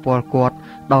ស្ថទៅពាល់គាត់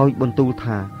ដោយបន្ទូល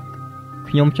ថា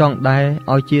ខ្ញុំចង់ដែរ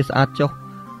ឲ្យជាស្អាតចុះ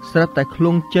ស្រាប់តែឃ្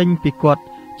លុងចេញពីគាត់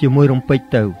ជាមួយរំពេច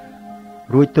ទៅ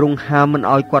រួចទ្រង់ហាមមិន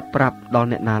ឲ្យគាត់ប្រាប់ដល់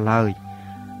អ្នកណាឡើយ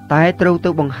តែត្រូវទៅ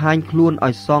បង្ហាញខ្លួន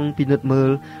ឲ្យសង់ពិនិត្យមើល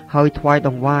ហើយថ្វាយដ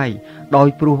ង្វាយដោយ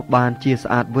ព្រោះបានជាស្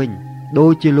អាតវិញដោ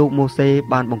យជាលោកម៉ូសេ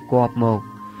បានបង្គាប់មក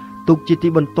ទុកជាទី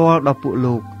បន្ទាល់ដល់ពួក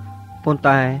លោកប៉ុន្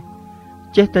តែ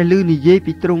ចេះតែឮនិយាយ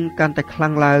ពីទ្រង់កាន់តែខ្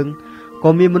លាំងឡើងក៏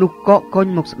មានមនុស្សកកកុញ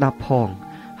មកស្ដាប់ផង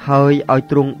ហើយឲ្យ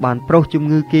ទ្រង់បានប្រោសជំ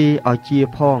ងឺគេឲ្យជា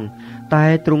ផងតែ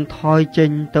ទ្រង់ថយចេញ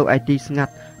ទៅឯទីស្ងា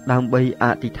ត់ដើម្បីអ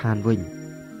ធិដ្ឋានវិញ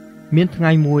មានថ្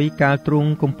ងៃមួយកាលទ្រង់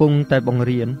កំពុងតែបង្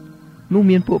រៀននោះ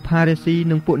មានពួកផារីស៊ី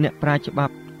និងពួកអ្នកប្រាជ្ញច្បា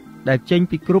ប់ដែលចេញ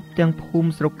ពីគ្រប់ទាំងភូមិ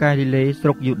ស្រុកកាលីលេស្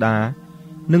រុកយូដា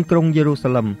និងក្រុងយេរូសា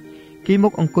ឡឹមគេម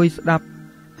កអង្គុយស្ដាប់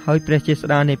ហើយព្រះចេស្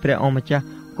តានៃព្រះអម្ចាស់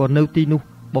ក៏នៅទីនោះ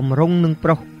បំរុងនឹងប្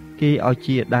រោសគេឲ្យ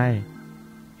ជាដែរ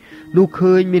នោះ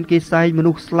ឃើញមានគេសែងម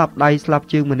នុស្សស្លាប់ដៃស្លាប់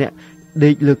ជើងម្នាក់ដេ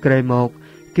កលើគ្រែមក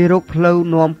គេរកផ្លូវ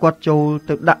នាំគាត់ចូល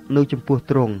ទៅដាក់នៅចំពោះ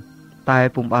ទ្រង់តែ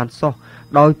ពុំបានសោះ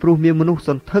ដោយព្រោះមានមនុស្សស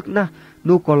ន្ធឹកណាស់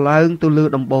នោះក៏ឡើងទៅលើ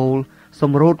ដំបូលស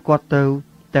ម្រូតគាត់ទៅ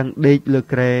ទាំងដេកលើ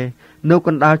គ្រែនៅក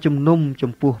ណ្ដាលជំនុំ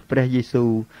ចំពោះព្រះយេស៊ូ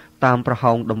វតាមប្រ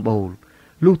ហោងដំបូល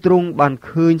លុះទ្រង់បាន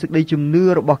ឃើញសេចក្តីជំនឿ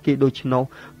របស់គេដូច្នោះ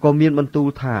ក៏មានបន្ទូល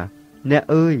ថាអ្នក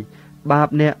អើយបាប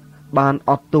អ្នកបាន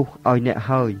អត់ទោសឲ្យអ្នក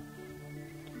ហើយ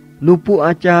នោះពួក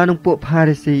អាចារ្យនិងពួកផា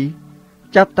រីស៊ី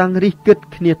ចាប់តាំងរិះគិត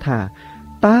គ្នាថា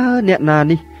តើអ្នកណា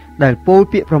នេះដែលពោល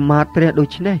ពាក្យប្រមាថព្រះដូ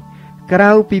ច្នេះក្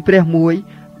រៅពីព្រះមួយ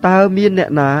តើមានអ្នក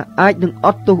ណាអាចនឹងអ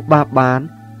ត់ទោសបាបបាន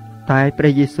តែព្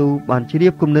រះយេស៊ូវបានជ្រា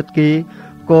បគំនិតគេ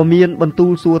ក៏មានបន្ទូ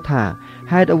លសួរថា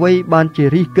ហេតុអ្វីបានជា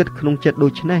រិះគិតក្នុងចិត្តដូ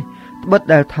ច្នេះត្បិត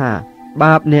ដែលថា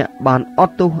បាបអ្នកបានអ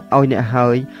ត់ទោសឲ្យអ្នកហើ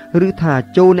យឬថា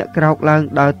ចូលអ្នកក្រោកឡើង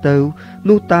ដើរទៅ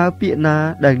នោះតើពាក្យណា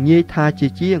ដែលងាយថាជា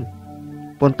ជាង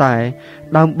ប៉ុន្តែ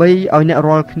ដើម្បីឲ្យអ្នក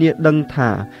រាល់គ្នាដឹងថា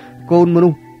កូនមនុ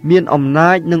ស្សមានអំ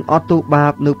ណាចនឹងអត់ទោសបា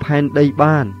បនៅផែនដី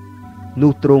បាន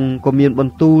នោះទ្រង់ក៏មានប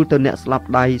ន្ទូលទៅអ្នកស្លាប់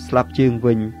ដៃស្លាប់ជើង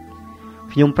វិញ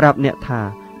ខ្ញុំប្រាប់អ្នកថា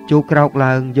ចូលក្រោក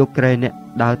ឡើងយកគ្រែអ្នក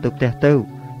ដើរទៅផ្ទះទៅ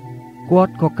គា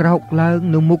ត់ក៏ក្រោកឡើង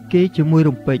នៅមុខគេជាមួយ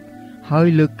រំពេចហើយ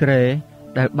លើកគ្រែ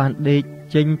ដែលបានដេក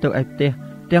ចេញទៅឯផ្ទះ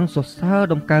ទាំងសរសើរ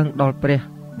ដំកើងដល់ព្រះ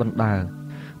បណ្ដើរ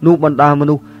នោះបណ្ដាម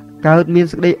នុស្សកើតមាន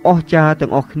សេចក្តីអស្ចារ្យទាំ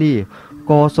ងអស់គ្នា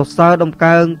ក៏សរសើរដំ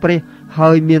កើងព្រះហើ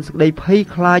យមានសេចក្តីភ័យ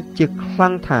ខ្លាចជាខ្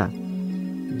លាំងថា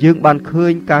យើងបានឃើ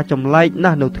ញការចម្លែក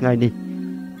ណាស់នៅថ្ងៃនេះ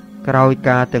ក្រោយ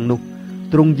ការទាំងនោះ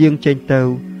ទ្រង់យាងចេញទៅ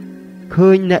ឃើ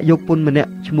ញអ្នកយកពន្ធម្នា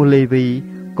ក់ឈ្មោះលេវី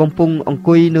កំពុងអង្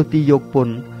គុយនៅទីយកព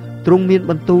ន្ធទ្រង់មាន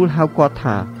បន្ទូលហៅគាត់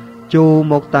ថា ចូល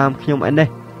មកតាមខ្ញុំឯនេះ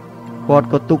គាត់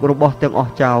ក៏ទុករបស់ទាំងអ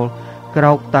ស់ចោលក្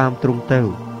រោកតាមទ្រង់ទៅ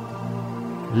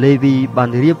លេវីបាន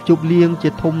រៀបជប់លៀងជា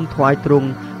ធំថ្វាយទ្រង់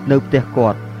នៅផ្ទះគា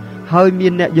ត់ហើយមា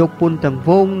នអ្នកយកពន្ធទាំងវ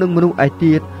ងនិងមនុស្សឯ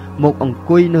ទៀតមកអង្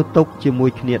គុយនៅតុជាមួ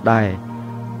យគ្នាដែរ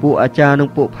ពួកអាចារ្យនិង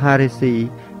ពួកផារីស៊ី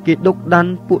គេដុកដា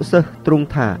ន់ពួកសិស្សទ្រង់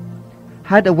ថា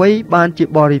ហេតុអ្វីបានជា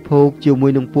បរិភោគជាមួ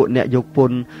យនឹងពួកអ្នកយកព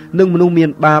ន្ធនិងមនុស្សមាន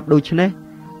បាបដូច្នេះ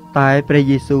តែព្រះ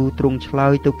យេស៊ូវទ្រង់ឆ្លើ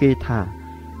យទៅគេថា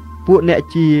ពួកអ្នក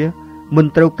ជាមិន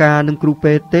ត្រូវការនឹងគ្រូ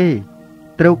ពេទ្យទេ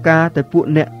ត្រូវការតែពួក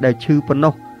អ្នកដែលឈឺប៉ុណ្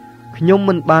ណោះខ្ញុំ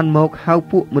មិនបានមកហៅ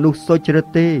ពួកមនុស្សសុចរិត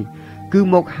ទេគឺ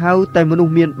មកហៅតែមនុស្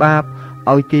សមានបាប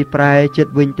ឲ្យគេប្រែចិត្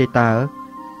តវិញទេតើ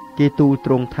គេទូល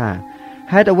ទ្រង់ថា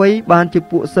ហេតុអ្វីបានជា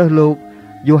ពួកសិស្សលោក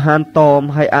យូហានតម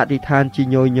ហើយអធិដ្ឋានជា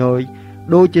ញយ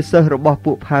ដូចជាសិស្សរបស់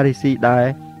ពួកផារីស៊ីដែរ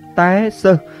តែ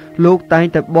សិស្សលោកតែង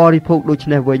តែបរិភោគដូច្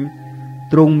នេះវិញ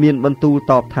ទ្រង់មានបន្ទូល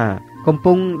តបថាកំ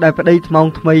ពុងដែលប្តីថ្មោង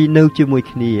ថ្មីនៅជាមួយ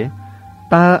គ្នា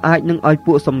តើអាចនឹងឲ្យ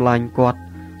ពួកសម្លាញ់គាត់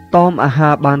តមអាហា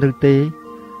របានឬទេ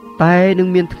តែនឹង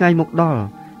មានថ្ងៃមកដល់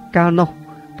កាលនោះ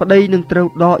ប្តីនឹងត្រូវ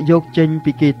ដកយកចេញ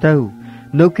ពីគេទៅ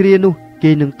នៅគ្រានោះ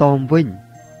គេនឹងតមវិញ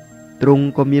ទ្រង់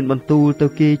ក៏មានបន្ទូលទៅ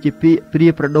គេជាពាក្យព្រា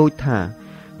ប្រដូចថា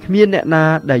គ្មានអ្នកណា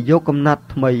ដែលយកកំណាត់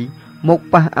ថ្មីមក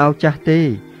ប៉ះអាវចាស់ទេ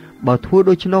បើធ្វើ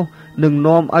ដូច្នោះនឹង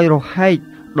នាំឲ្យរហែក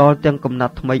ដល់ទាំងកំណា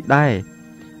ត់ថ្មីដែរ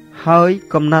ហើយ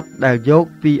កំណាត់ដែលយក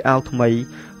ពីអាវថ្មី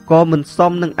ក៏មិនស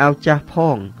មនឹងអាវចាស់ផ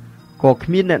ងក៏គ្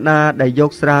មានអ្នកណាដែលយ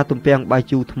កស្រាទំពាំងបាយ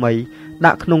ជូរថ្មី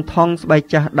ដាក់ក្នុងថង់ស្បែក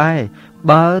ចាស់ដែរ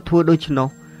បើធ្វើដូច្នោះ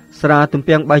ស្រាទំ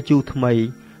ពាំងបាយជូរថ្មី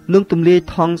នឹងទម្លាយ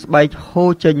ថង់ស្បែកហូរ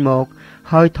ចេញមក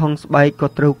ហើយថង់ស្បែកក៏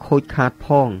ត្រូវខូចខាតផ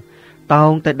ងតោ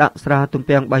ងតែដាក់ស្រាទំ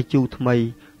ពាំងបាយជូរថ្មី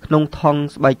ក្នុងថង់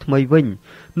ស្បែកថ្មីវិញ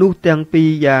នោះទាំងពីរ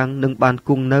យ៉ាងនឹងបានគ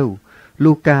ង់នៅ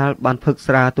លុះកាលបានផឹក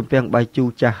ស្រាទំពាំងបាយជូរ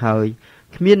ចាស់ហើយ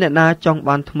គ្មានអ្នកណាចង់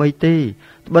បានថ្មីទេ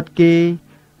ត្បិតគេ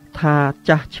ថា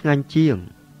ចាស់ឆ្ងាញ់ជាង